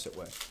the opposite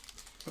way.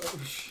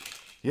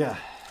 Yeah,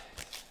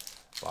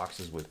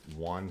 boxes with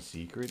 1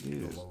 secret,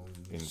 dude, is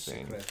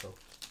insane. Secreto.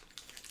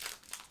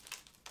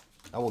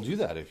 I will do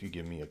that if you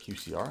give me a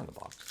QCR in the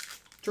box.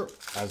 Sure.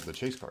 As the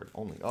chase card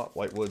only. Oh,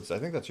 Whitewoods. I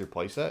think that's your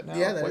playset now.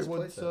 Yeah, that is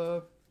Whitewoods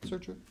playset.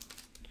 Searcher.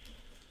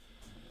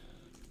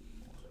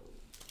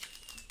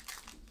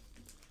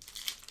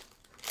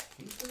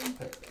 He's in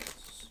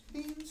paradise.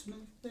 He's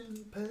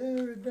in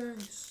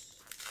paradise.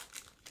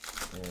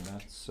 And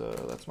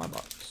that's my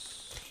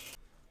box.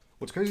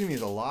 What's crazy to me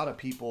is a lot of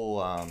people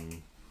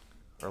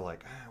are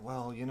like,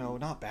 well, you know,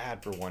 not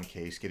bad for 1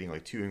 case, getting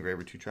like 2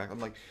 engraver, 2 track. I'm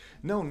like,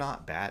 no,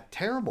 not bad.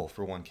 Terrible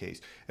for 1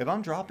 case. If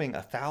I'm dropping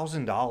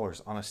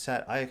 $1,000 on a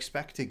set, I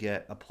expect to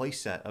get a play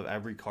set of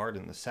every card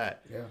in the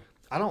set. Yeah.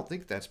 I don't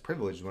think that's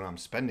privileged when I'm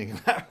spending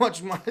that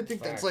much money. I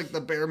think that's like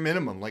the bare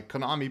minimum. Like,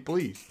 Konami,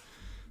 please.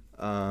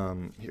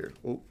 Here.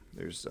 Oh,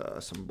 there's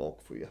some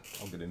bulk for you.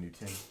 I'll get a new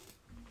tin.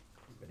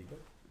 Ready, go.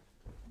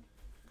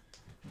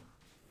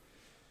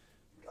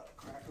 Gotta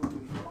crack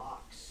open the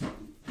box.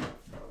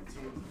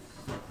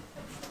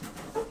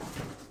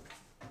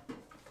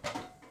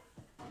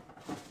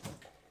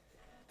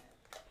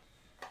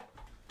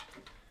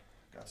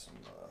 Got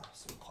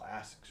some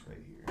classics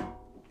right here.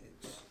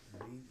 It's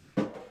ready.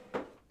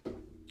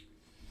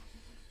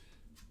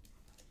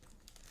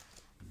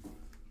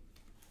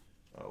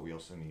 We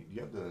also need. Do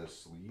you have the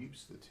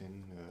sleeves? The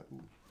tin.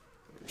 Ooh,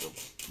 there you go.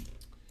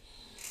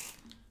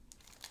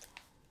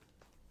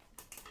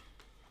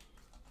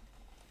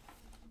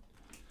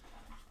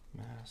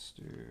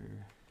 Master.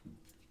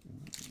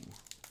 Ooh.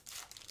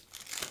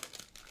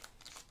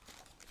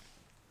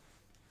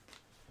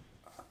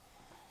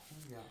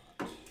 We got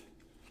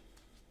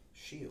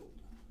Shield.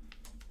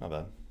 Not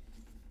bad.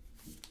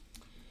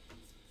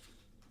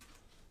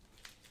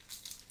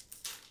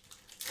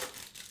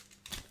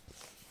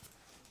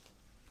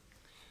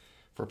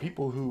 For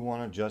people who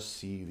want to just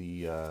see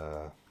the,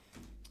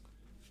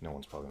 no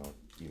one's probably not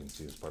even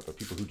see this part, but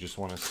people who just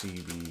want to see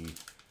the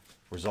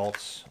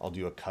results, I'll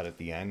do a cut at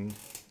the end,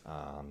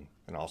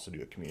 and also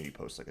do a community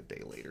post like a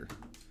day later,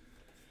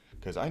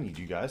 because I need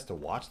you guys to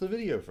watch the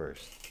video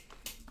first.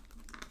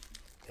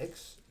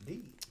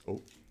 XD.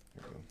 Oh,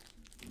 there we go.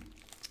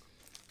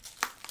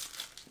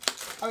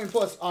 I mean,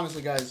 plus,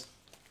 honestly, guys,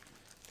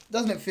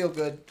 doesn't it feel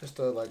good just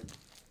to, like,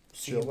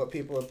 see Chill. what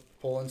people are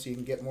pulling so you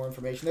can get more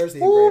information? There's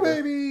the Oh,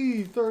 engraver. baby!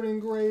 3rd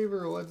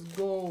engraver, let's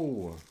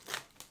go.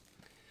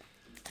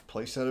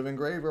 Playset of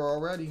engraver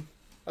already.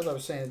 As I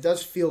was saying, it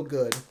does feel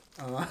good.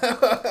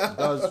 It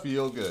does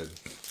feel good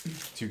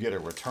to get a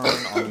return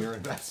on your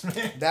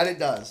investment. That it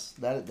does.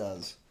 That it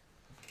does.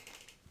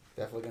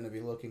 Definitely going to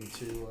be looking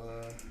to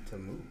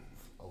move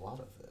a lot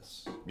of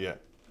this. Yeah.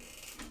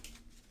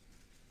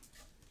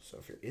 So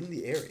if you're in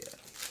the area,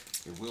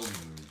 It will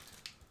be moved.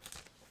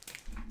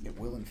 it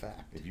will in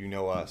fact. If you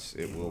know us,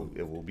 it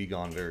will be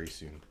gone very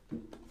soon.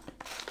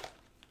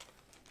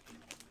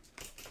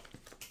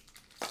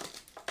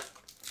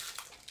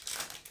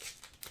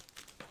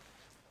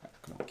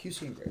 Come on,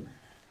 QC engraver.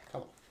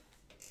 Come on.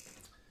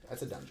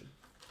 That's a dungeon.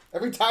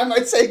 Every time I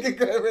say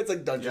engraver, it's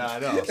like dungeon. Yeah, I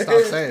know.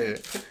 Stop saying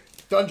it.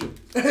 Dungeon.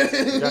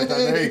 Yeah,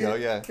 there you go.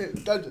 Yeah.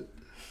 Dungeon.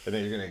 And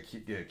then you're gonna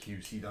get a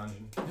QC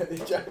dungeon.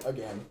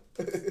 Again.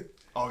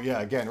 Oh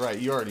yeah, again, right?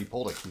 You already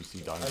pulled a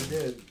QC dungeon. I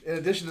did. In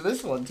addition to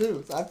this one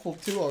too. So I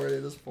pulled 2 already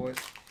at this point.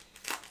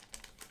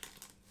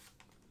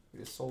 We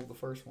just sold the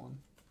first one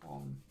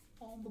on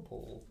the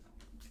pull.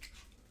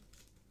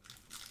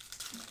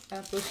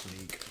 At the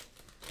sneak.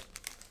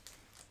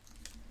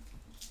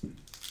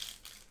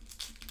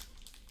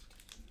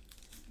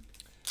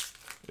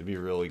 It'd be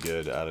really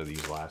good out of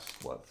these last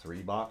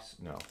 3 boxes?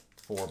 No,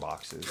 4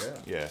 boxes.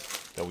 Yeah.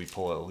 That we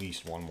pull at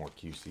least 1 more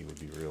QC would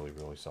be really,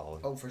 really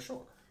solid. Oh, for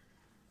sure.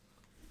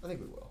 I think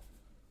we will.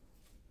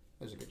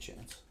 There's a good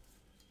chance.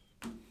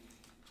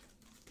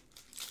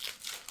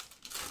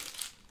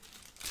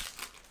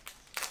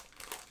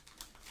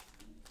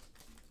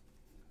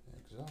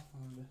 Exod.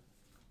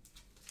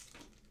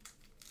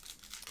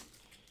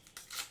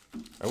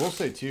 I will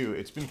say too,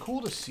 it's been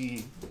cool to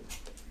see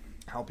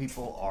how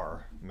people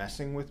are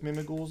messing with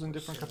Mimigools in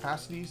different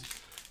capacities.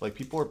 Like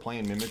people are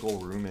playing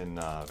Mimighoul Room in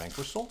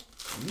Vanquish Soul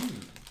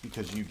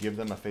because you give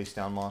them a face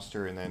down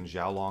monster and then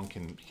Xiaolong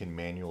can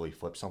manually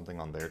flip something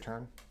on their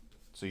turn.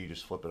 So you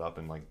just flip it up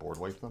and like board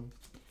wipe them,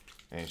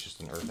 and it's just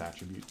an Earth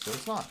attribute, so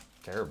it's not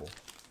terrible.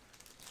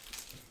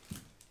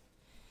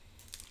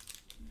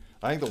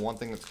 I think the one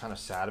thing that's kind of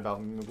sad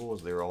about Mimighoul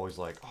is they're always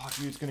like, oh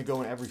dude, it's gonna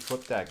go in every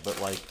flip deck, but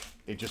like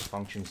it just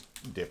functions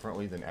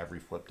differently than every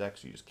flip deck,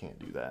 so you just can't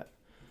do that.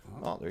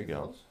 Oh, there you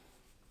go.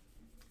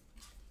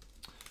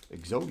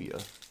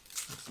 Exodia.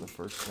 It's the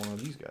first one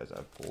of these guys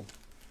I've pulled.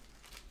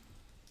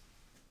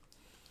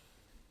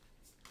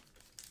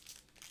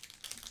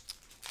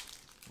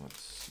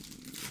 Let's see.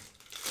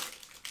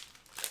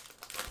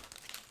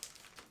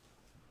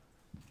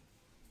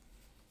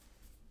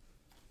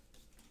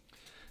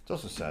 It's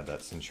also sad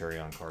that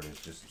Centurion card is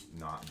just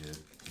not good,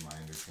 to my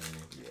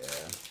understanding. Yeah.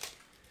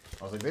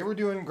 I was like, they were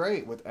doing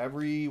great with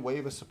every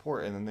wave of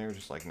support, and then they were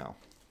just like, no.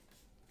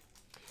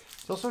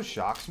 It also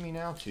shocks me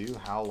now, too,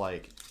 how,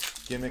 like,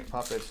 Gimmick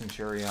Puppet,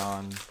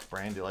 Centurion,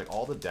 Branded, like,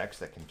 all the decks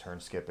that can turn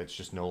skip, it's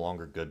just no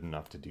longer good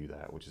enough to do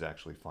that, which is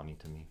actually funny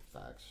to me.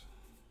 Facts.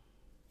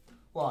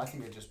 Well, I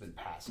think they've just been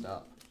passed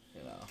up,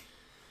 you know.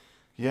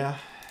 Yeah.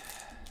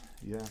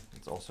 Yeah,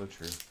 it's also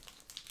true.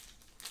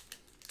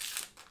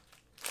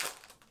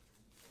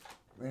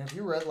 I mean, have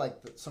you read, like,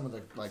 some of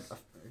the, like,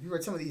 have you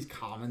read some of these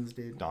commons,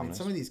 dude? Dominus. I mean,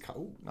 some of these,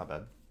 ooh, Not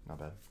bad. Not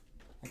bad.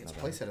 I get a Not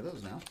bad. playset of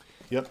those now.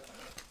 Yep.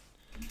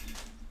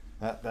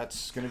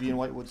 That's going to be in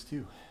Whitewoods,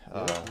 too.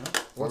 Well,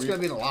 it's going to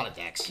be in a lot of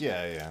decks.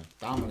 Yeah, yeah.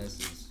 Dominus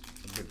is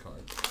a good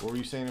card. What were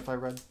you saying if I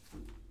read?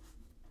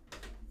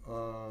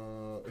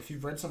 If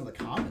you've read some of the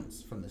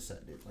commons from this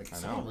set, dude, like,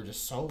 some of them are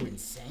just so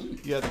insane.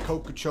 Yeah, the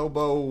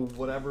Kokochobo,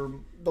 whatever.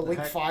 The Link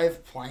heck.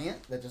 5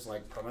 plant that just,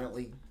 like,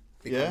 permanently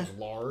becomes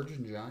large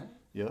and giant.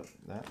 Yep,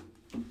 that.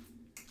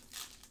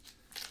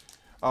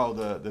 Oh,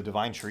 the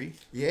Divine Tree?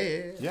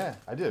 Yeah. Yeah,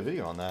 I did a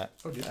video on that.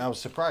 Oh, did you? And I was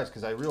surprised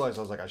because I realized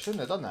I was like, I shouldn't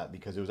have done that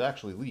because it was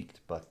actually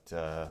leaked. But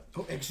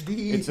Oh,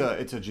 XD.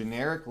 it's a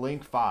generic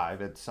Link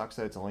 5. It sucks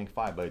that it's a Link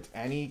 5, but it's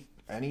any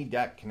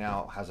deck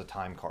now has a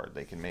time card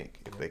they can make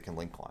if they can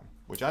Link climb,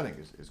 which I think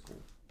is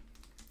cool.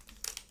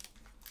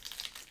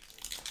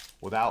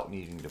 Without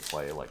needing to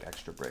play like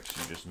extra bricks,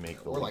 you just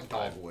make the Or Link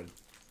like 5. dogwood.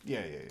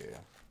 Yeah.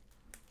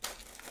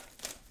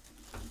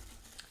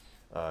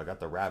 Got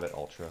the Rabbit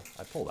Ultra.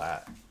 I pulled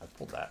that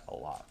a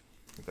lot.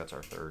 I think that's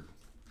our third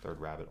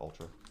Rabbit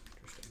Ultra.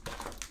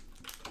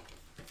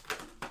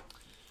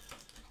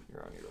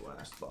 You're on your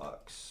last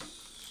box.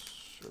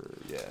 Or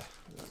yeah,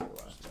 you're on your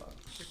last box.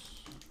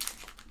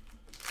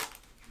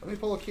 Let me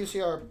pull a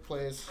QCR,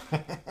 please.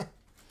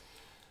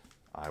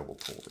 I will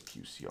pull the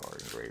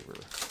QCR engraver,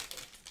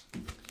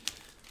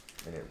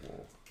 and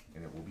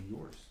it will be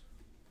yours.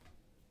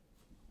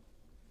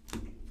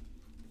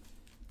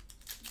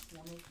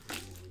 One of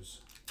those.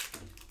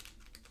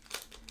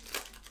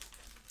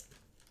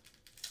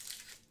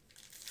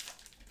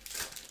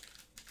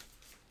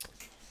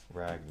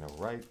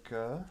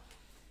 Ragnarika.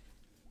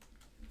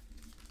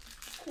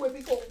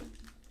 Quizzical.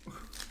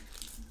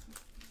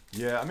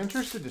 Yeah, I'm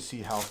interested to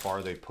see how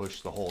far they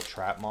push the whole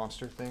trap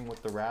monster thing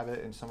with the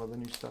rabbit and some of the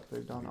new stuff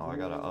they've done. Oh, I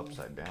got an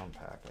upside down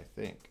pack, I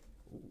think.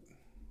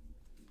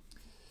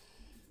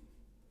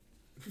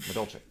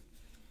 Medolce.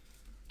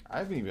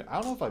 I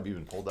don't know if I've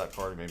even pulled that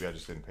card, or maybe I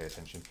just didn't pay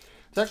attention.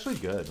 It's actually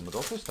good. The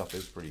Medolce stuff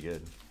is pretty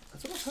good.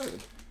 That's what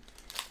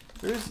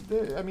I've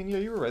heard. I mean, yeah,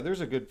 you were right.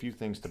 There's a good few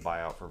things to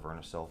buy out for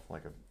Vernicel,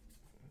 like a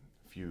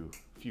few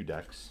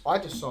decks. I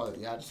just saw it.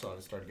 Yeah, I just saw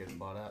it started getting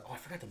bought out. Oh, I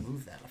forgot to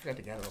move that. I forgot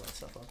to gather all that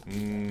stuff up. I'm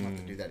gonna have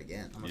to do that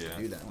again. I'm gonna have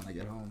to do that when I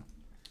get home.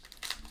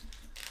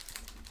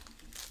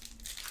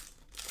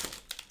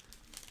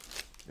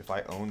 If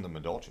I owned the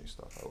Medolce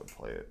stuff, I would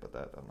play it, but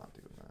I'm not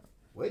doing that.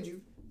 Would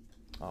you?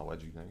 Oh,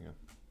 Wedgie, there you go.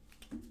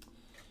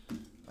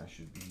 I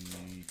should be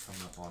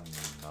coming up on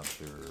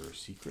another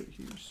secret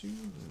here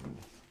soon.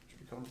 Should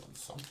be coming on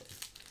something.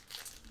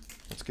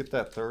 Let's get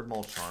that third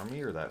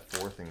Mulcharmy or that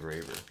fourth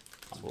engraver.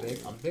 I'm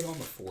big on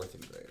the fourth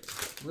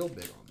engraver. Real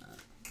big on that.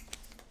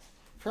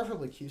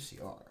 Preferably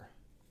QCR.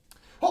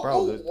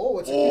 Oh,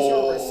 it's a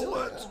QCR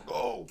Brasilia. Let's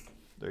go.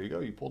 There you go.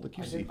 You pulled the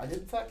QC. I did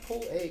in fact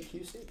pull a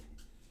QC.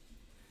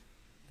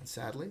 And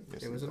sadly,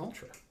 Yes, it was an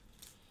Ultra.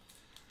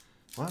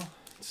 Well,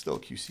 it's still a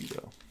QC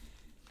though.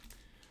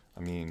 I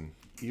mean,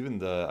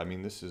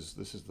 this is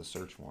the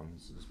search one.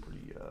 This is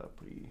pretty I'm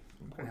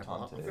gonna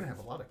important. have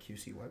a lot of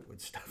QC Whitewood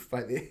stuff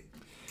by the.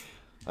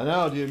 I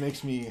know, dude. It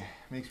makes me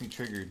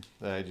triggered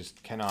that I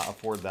just cannot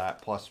afford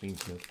that plus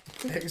Fiendsmith.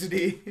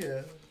 XD,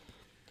 yeah.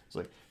 It's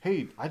like,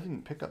 hey, I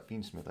didn't pick up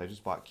Fiendsmith. I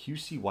just bought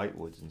QC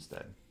Whitewoods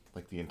instead,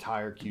 like the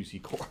entire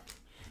QC core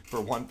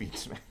for one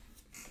Fiendsmith.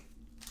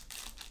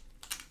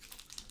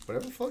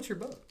 Whatever floats your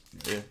boat.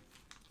 Yeah.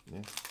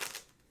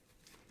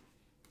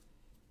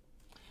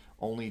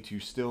 Only to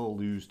still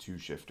lose to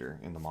Shifter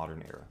in the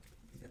modern era.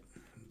 Yep.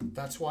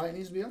 That's why it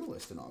needs to be on the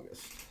list in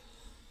August.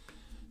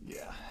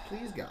 Yeah.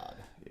 Please God.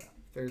 Yeah.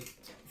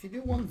 If you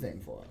do one thing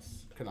for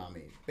us,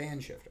 Konami,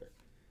 ban Shifter.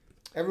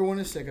 Everyone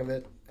is sick of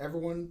it.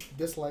 Everyone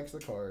dislikes the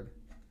card.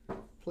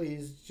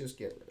 Please just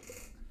get rid of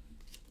it.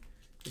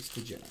 It's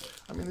degenerate.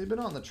 I mean, they've been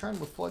on the trend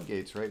with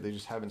floodgates, right? They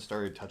just haven't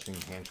started touching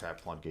hand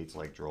trap floodgates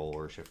like Droll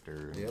or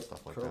Shifter and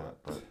stuff like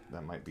that. But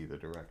that might be the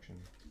direction.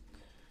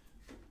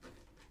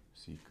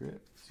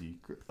 Secret. Dude.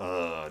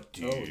 Oh,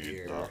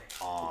 dear. The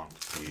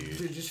dude.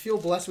 Dude, just feel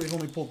blessed we've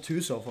only pulled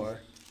 2 so far.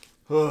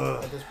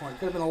 Ugh. At this point.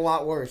 Could have been a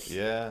lot worse.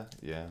 Yeah.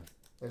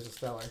 There's a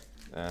Stellar.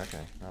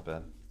 Okay, not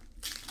bad.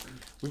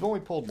 We've only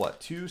pulled, what,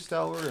 2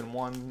 Stellar and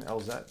 1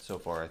 LZ so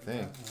far, I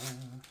think.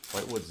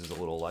 Whitewoods is a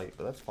little light,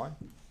 but that's fine.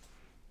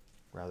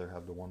 Rather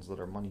have the ones that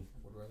are money.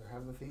 I would rather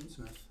have the Theme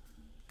Smith.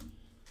 The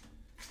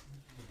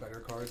better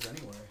cards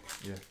anyway.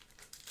 Yeah.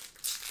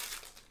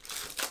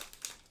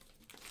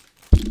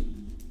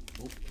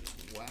 Oh,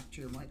 just whacked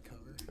your mic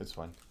cover. It's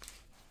fine.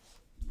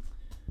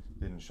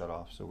 Didn't shut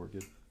off, so we're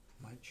good.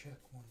 Mic check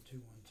 1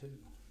 2 1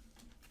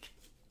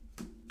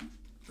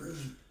 2.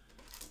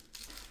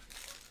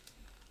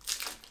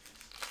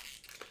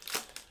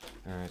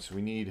 Alright, so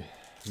we need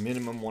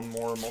minimum 1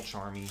 more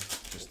Mulcharmy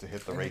just to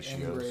hit the And an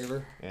ratios.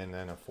 engraver. And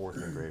then a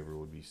 4th engraver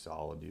would be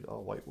solid, dude.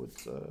 Oh,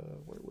 Whitewood's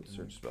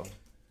search spell.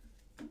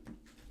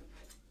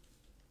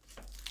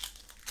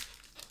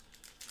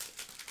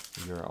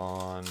 You're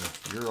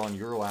on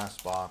your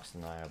last box,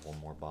 and I have 1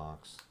 more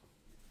box.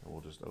 And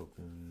we'll just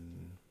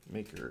open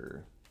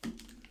Maker.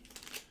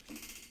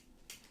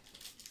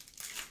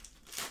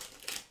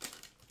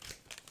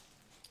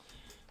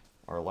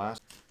 Our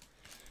last,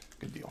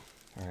 good deal.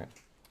 All right.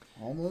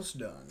 Almost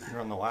done.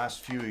 You're on the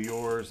last few of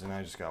yours, and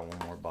I just got 1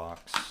 more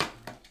box.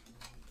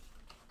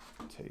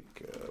 We'll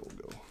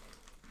go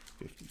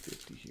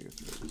 50-50 here.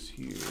 Throw this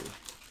here.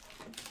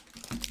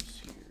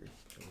 This here.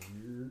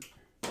 Here.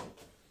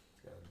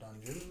 Got a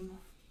dungeon.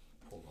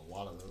 Pulled a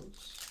lot of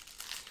those.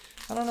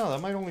 I don't know.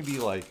 That might only be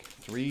like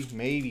 3,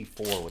 maybe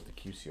 4 with the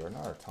QCR.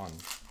 Not a ton.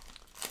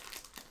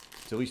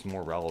 It's at least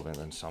more relevant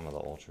than some of the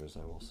ultras,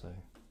 I will say.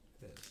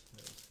 It is.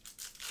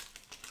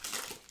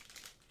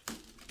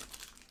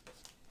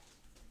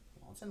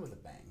 Well, let's end with a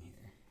bang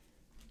here.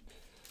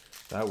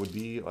 That would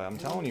be, I'm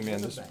telling you,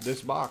 man,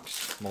 this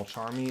box,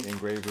 Mulcharmy,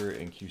 Engraver,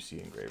 and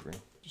QC Engraver.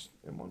 Just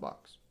in 1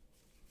 box.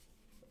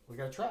 We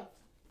got a trap.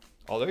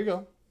 Oh, there you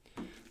go.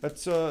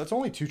 That's it's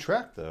only 2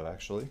 track though,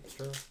 actually.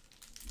 True.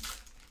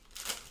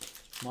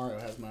 Mario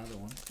has my other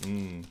one.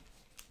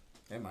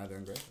 And my other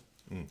engraver.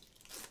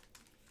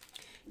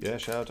 Yeah,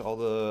 shout out to all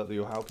the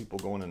Ohio people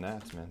going to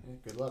Nats, man. Yeah,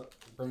 good luck.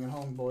 Bring it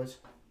home, boys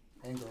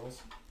and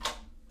girls.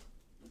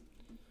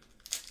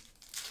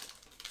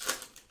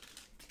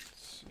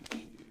 Let's see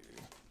here.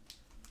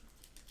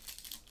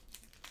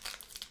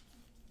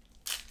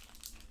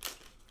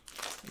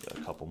 You got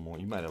a couple more.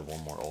 You might have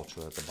 1 more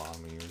ultra at the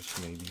bottom of yours,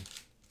 maybe.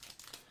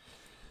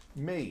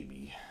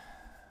 Maybe.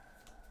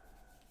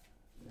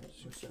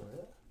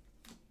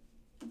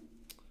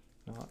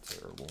 Not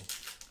terrible.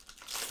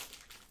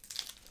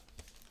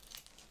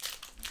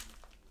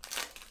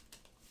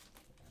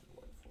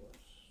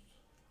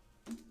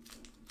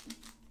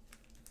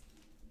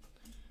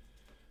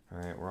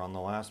 Alright, we're on the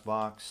last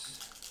box.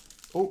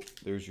 Oh,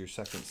 there's your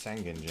second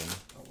Sangenjin.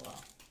 Oh wow,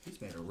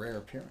 he's made a rare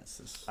appearance.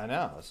 This. I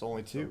know, it's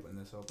only 2.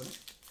 Open it.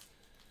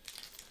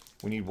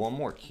 We need 1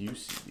 more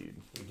QC,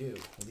 dude. We do.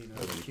 We need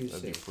another QC.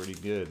 That'd be pretty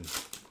good.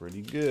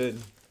 Pretty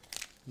good.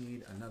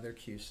 Need another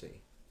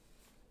QC.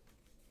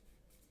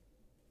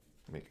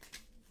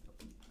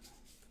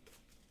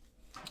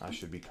 I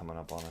should be coming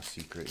up on a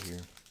secret here.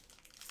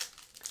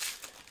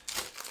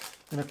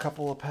 In a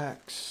couple of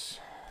packs.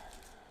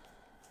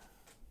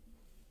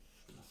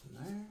 Nothing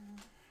there.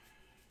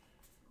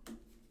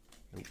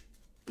 Nope.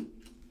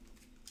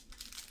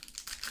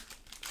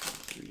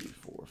 3,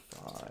 4,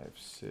 5,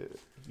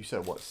 6. You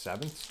said what,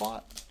 7th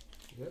spot?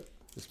 Yep.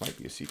 This might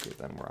be a secret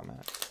then where I'm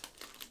at.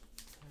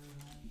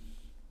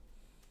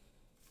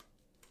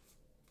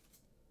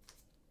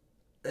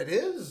 It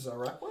is a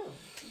right one.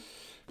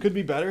 Could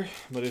be better,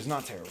 but it's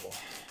not terrible.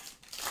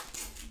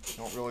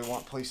 Don't really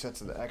want play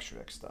sets of the extra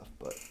deck stuff,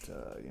 but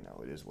you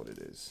know, it is what it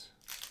is.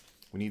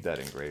 We need that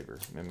engraver,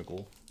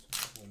 Mimical.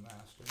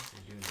 Master.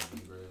 We do need an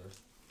engraver.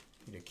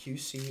 Need a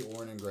QC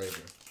or an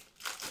engraver.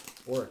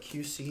 Or a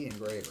QC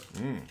engraver.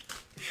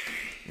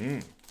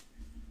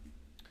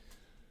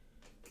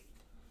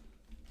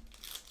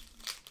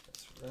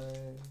 That's right.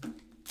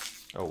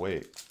 Oh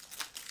wait,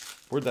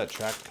 where'd that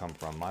track come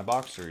from? My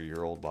box or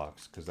your old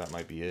box? Because that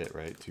might be it,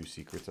 right? 2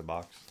 secrets a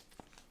box.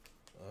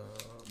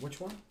 Which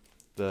one?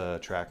 The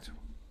tracked.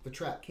 The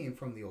track came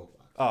from the old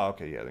box. Oh,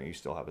 okay, yeah. Then you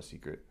still have a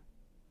secret.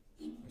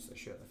 Yes, I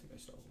should. I think I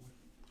stole one.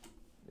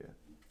 Yeah.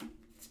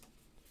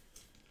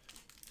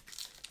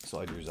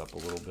 Slide yours up a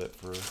little bit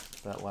for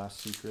that last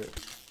secret.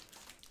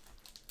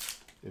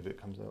 If it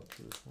comes out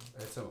to this one.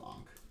 It's an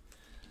onk.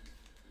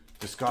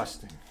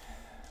 Disgusting.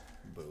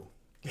 Boo.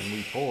 Can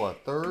we pull a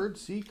 3rd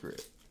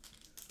secret?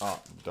 Oh,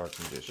 Dark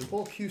We Condition.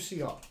 pull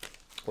QCR.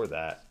 Or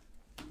that.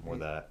 Or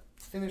that.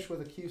 Finish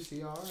with a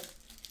QCR.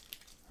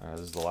 Alright,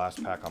 this is the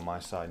last pack on my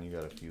side, and you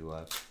got a few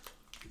left.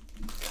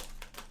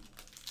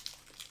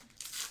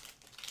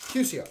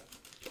 QCR.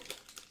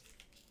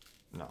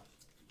 No.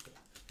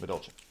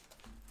 Vidolce.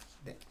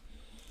 Yeah.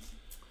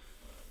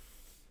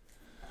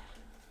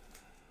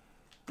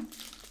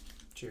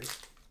 Cheers.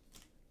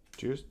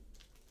 Cheers.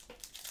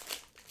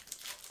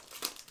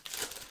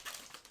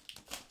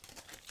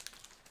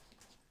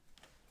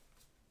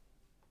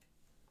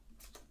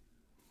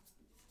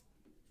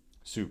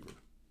 Super.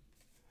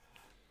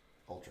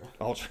 Ultra.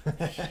 Ultra.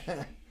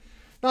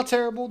 Not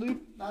terrible,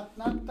 dude.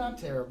 Not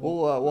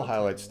terrible. We'll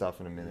highlight stuff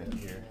in a minute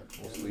here.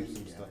 We'll sleeve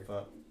some stuff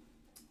up.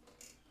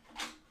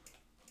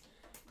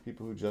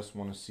 People who just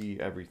want to see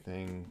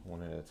everything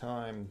one at a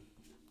time.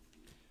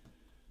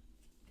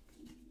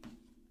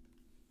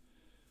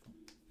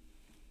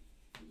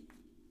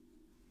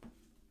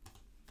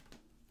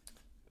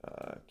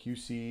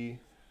 QC,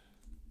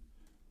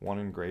 one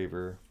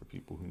engraver for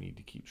people who need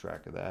to keep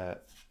track of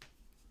that.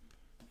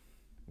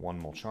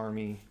 One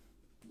Mulcharmy.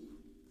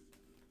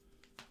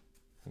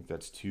 I think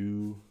that's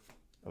 2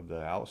 of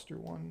the Alistair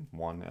one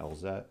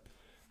LZ.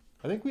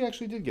 I think we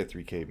actually did get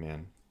 3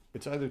 Caveman.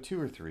 It's either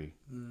 2 or 3.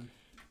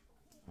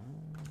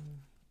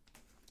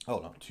 Oh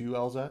no, 2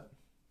 LZ,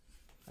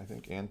 I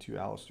think, and 2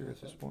 Alistair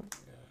at this point.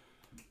 Yeah.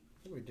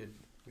 I think we did.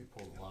 We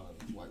pulled a lot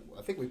of white.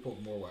 I think we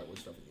pulled more whitewood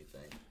stuff than you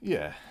think.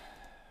 Yeah.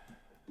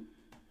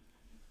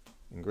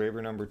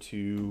 Engraver number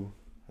 2.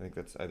 I think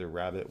that's either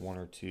Rabbit 1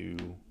 or 2.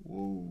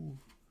 Woo.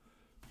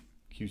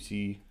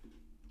 QC.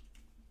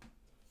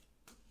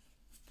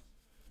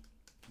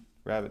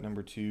 Rabbit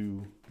number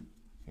 2.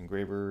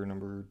 Engraver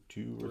number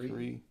 2 or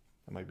 3.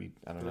 That might be,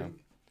 I don't know.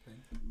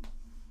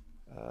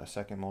 Okay.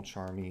 Second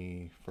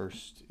Mulcharmy,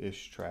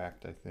 first-ish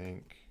tracked, I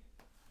think.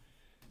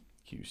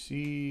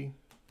 QC.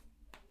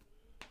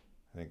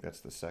 I think that's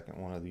the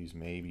second one of these,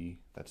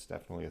 maybe. That's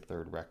definitely a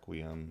third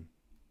Requiem.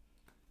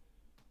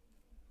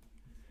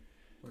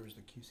 Where's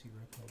the QC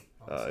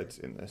Requiem? It's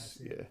in this,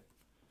 yeah.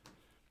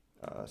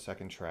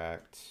 Second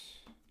tracked.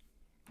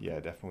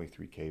 Yeah, definitely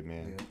 3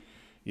 Caveman.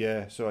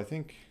 Yeah, so I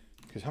think,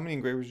 because how many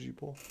engravers did you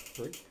pull?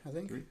 3, I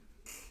think. 3? I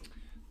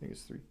think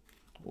it's 3.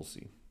 We'll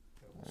see.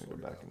 Yeah, I'll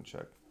go back and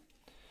check.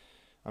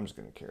 I'm just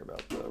going to care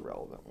about the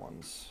relevant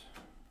ones.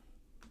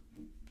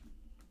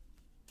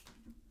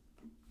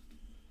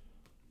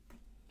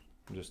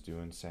 I'm just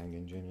doing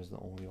Sangenjin as the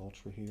only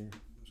ultra here.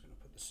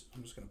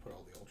 I'm just gonna put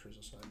all the ultras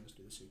aside and just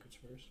do the secrets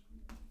first.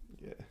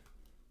 Yeah.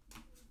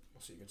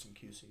 We'll see, get some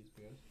QCs,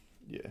 I guess.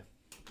 Yeah.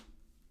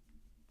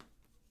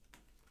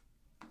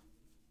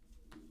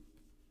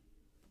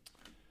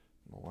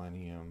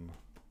 Millennium,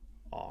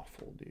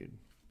 awful, dude.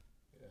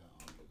 Yeah,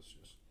 it was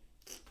just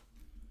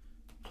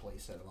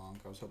playset of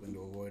Ankh. I was hoping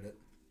to avoid it.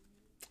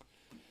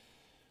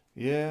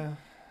 Yeah.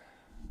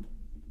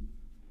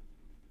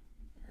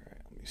 All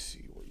right, let me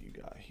see what you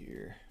got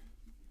here.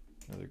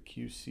 Another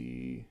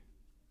QC.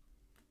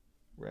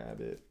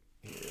 Rabbit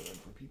here then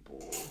for people.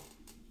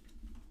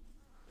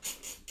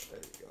 There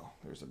you go.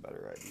 There's a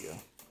better idea.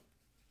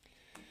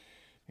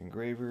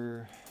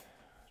 Engraver,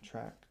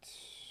 tracked,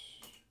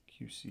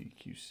 QC.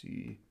 If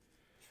you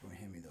want to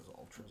hand me those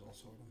ultras, I'll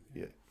sort them.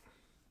 Yeah.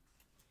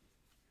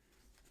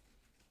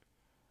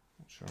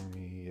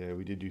 Charmy. Yeah,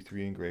 we did do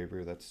 3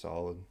 engraver. That's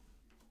solid.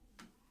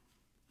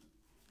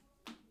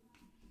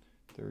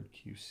 Third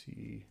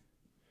QC.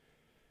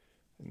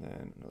 And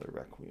then another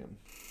Requiem.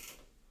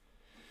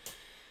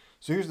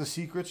 So here's the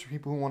secrets for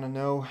people who want to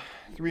know.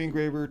 3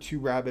 engraver, 2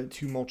 Rabbit,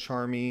 2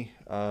 Mulcharmy,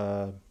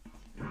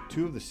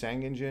 2 of the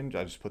Sangenjin.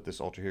 I just put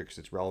this ultra here because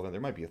it's relevant. There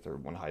might be a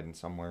third one hiding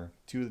somewhere.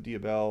 2 of the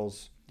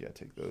Diabels. Yeah,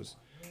 take those.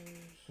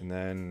 And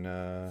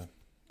then,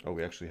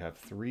 we actually have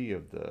 3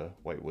 of the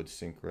Whitewood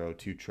Synchro.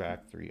 2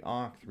 track, 3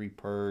 Ankh, 3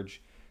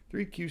 Purge,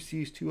 3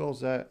 QCs, 2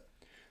 LZ,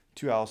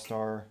 2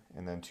 Alistar,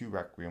 and then 2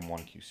 Requiem,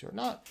 1 QC.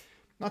 Not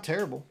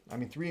terrible. I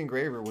mean, 3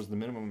 engraver was the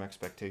minimum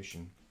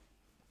expectation.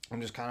 I'm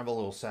just kind of a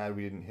little sad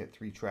we didn't hit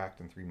 3 tracked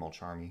and 3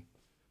 Mulcharmy.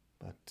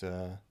 But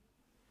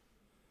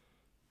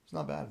it's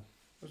not bad.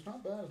 It's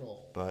not bad at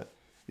all. But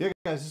yeah,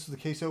 guys, this is the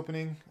case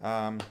opening.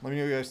 Let me know what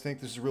you guys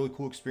think. This is a really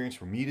cool experience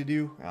for me to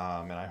do.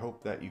 And I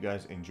hope that you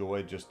guys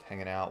enjoyed just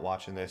hanging out,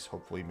 watching this.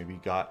 Hopefully maybe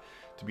got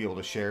to be able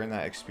to share in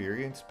that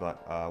experience.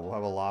 But we'll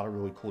have a lot of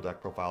really cool deck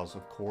profiles,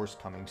 of course,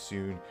 coming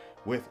soon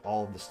with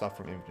all of the stuff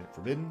from Infinite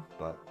Forbidden.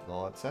 But with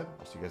all that said,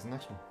 I'll see you guys in the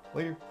next one.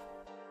 Later.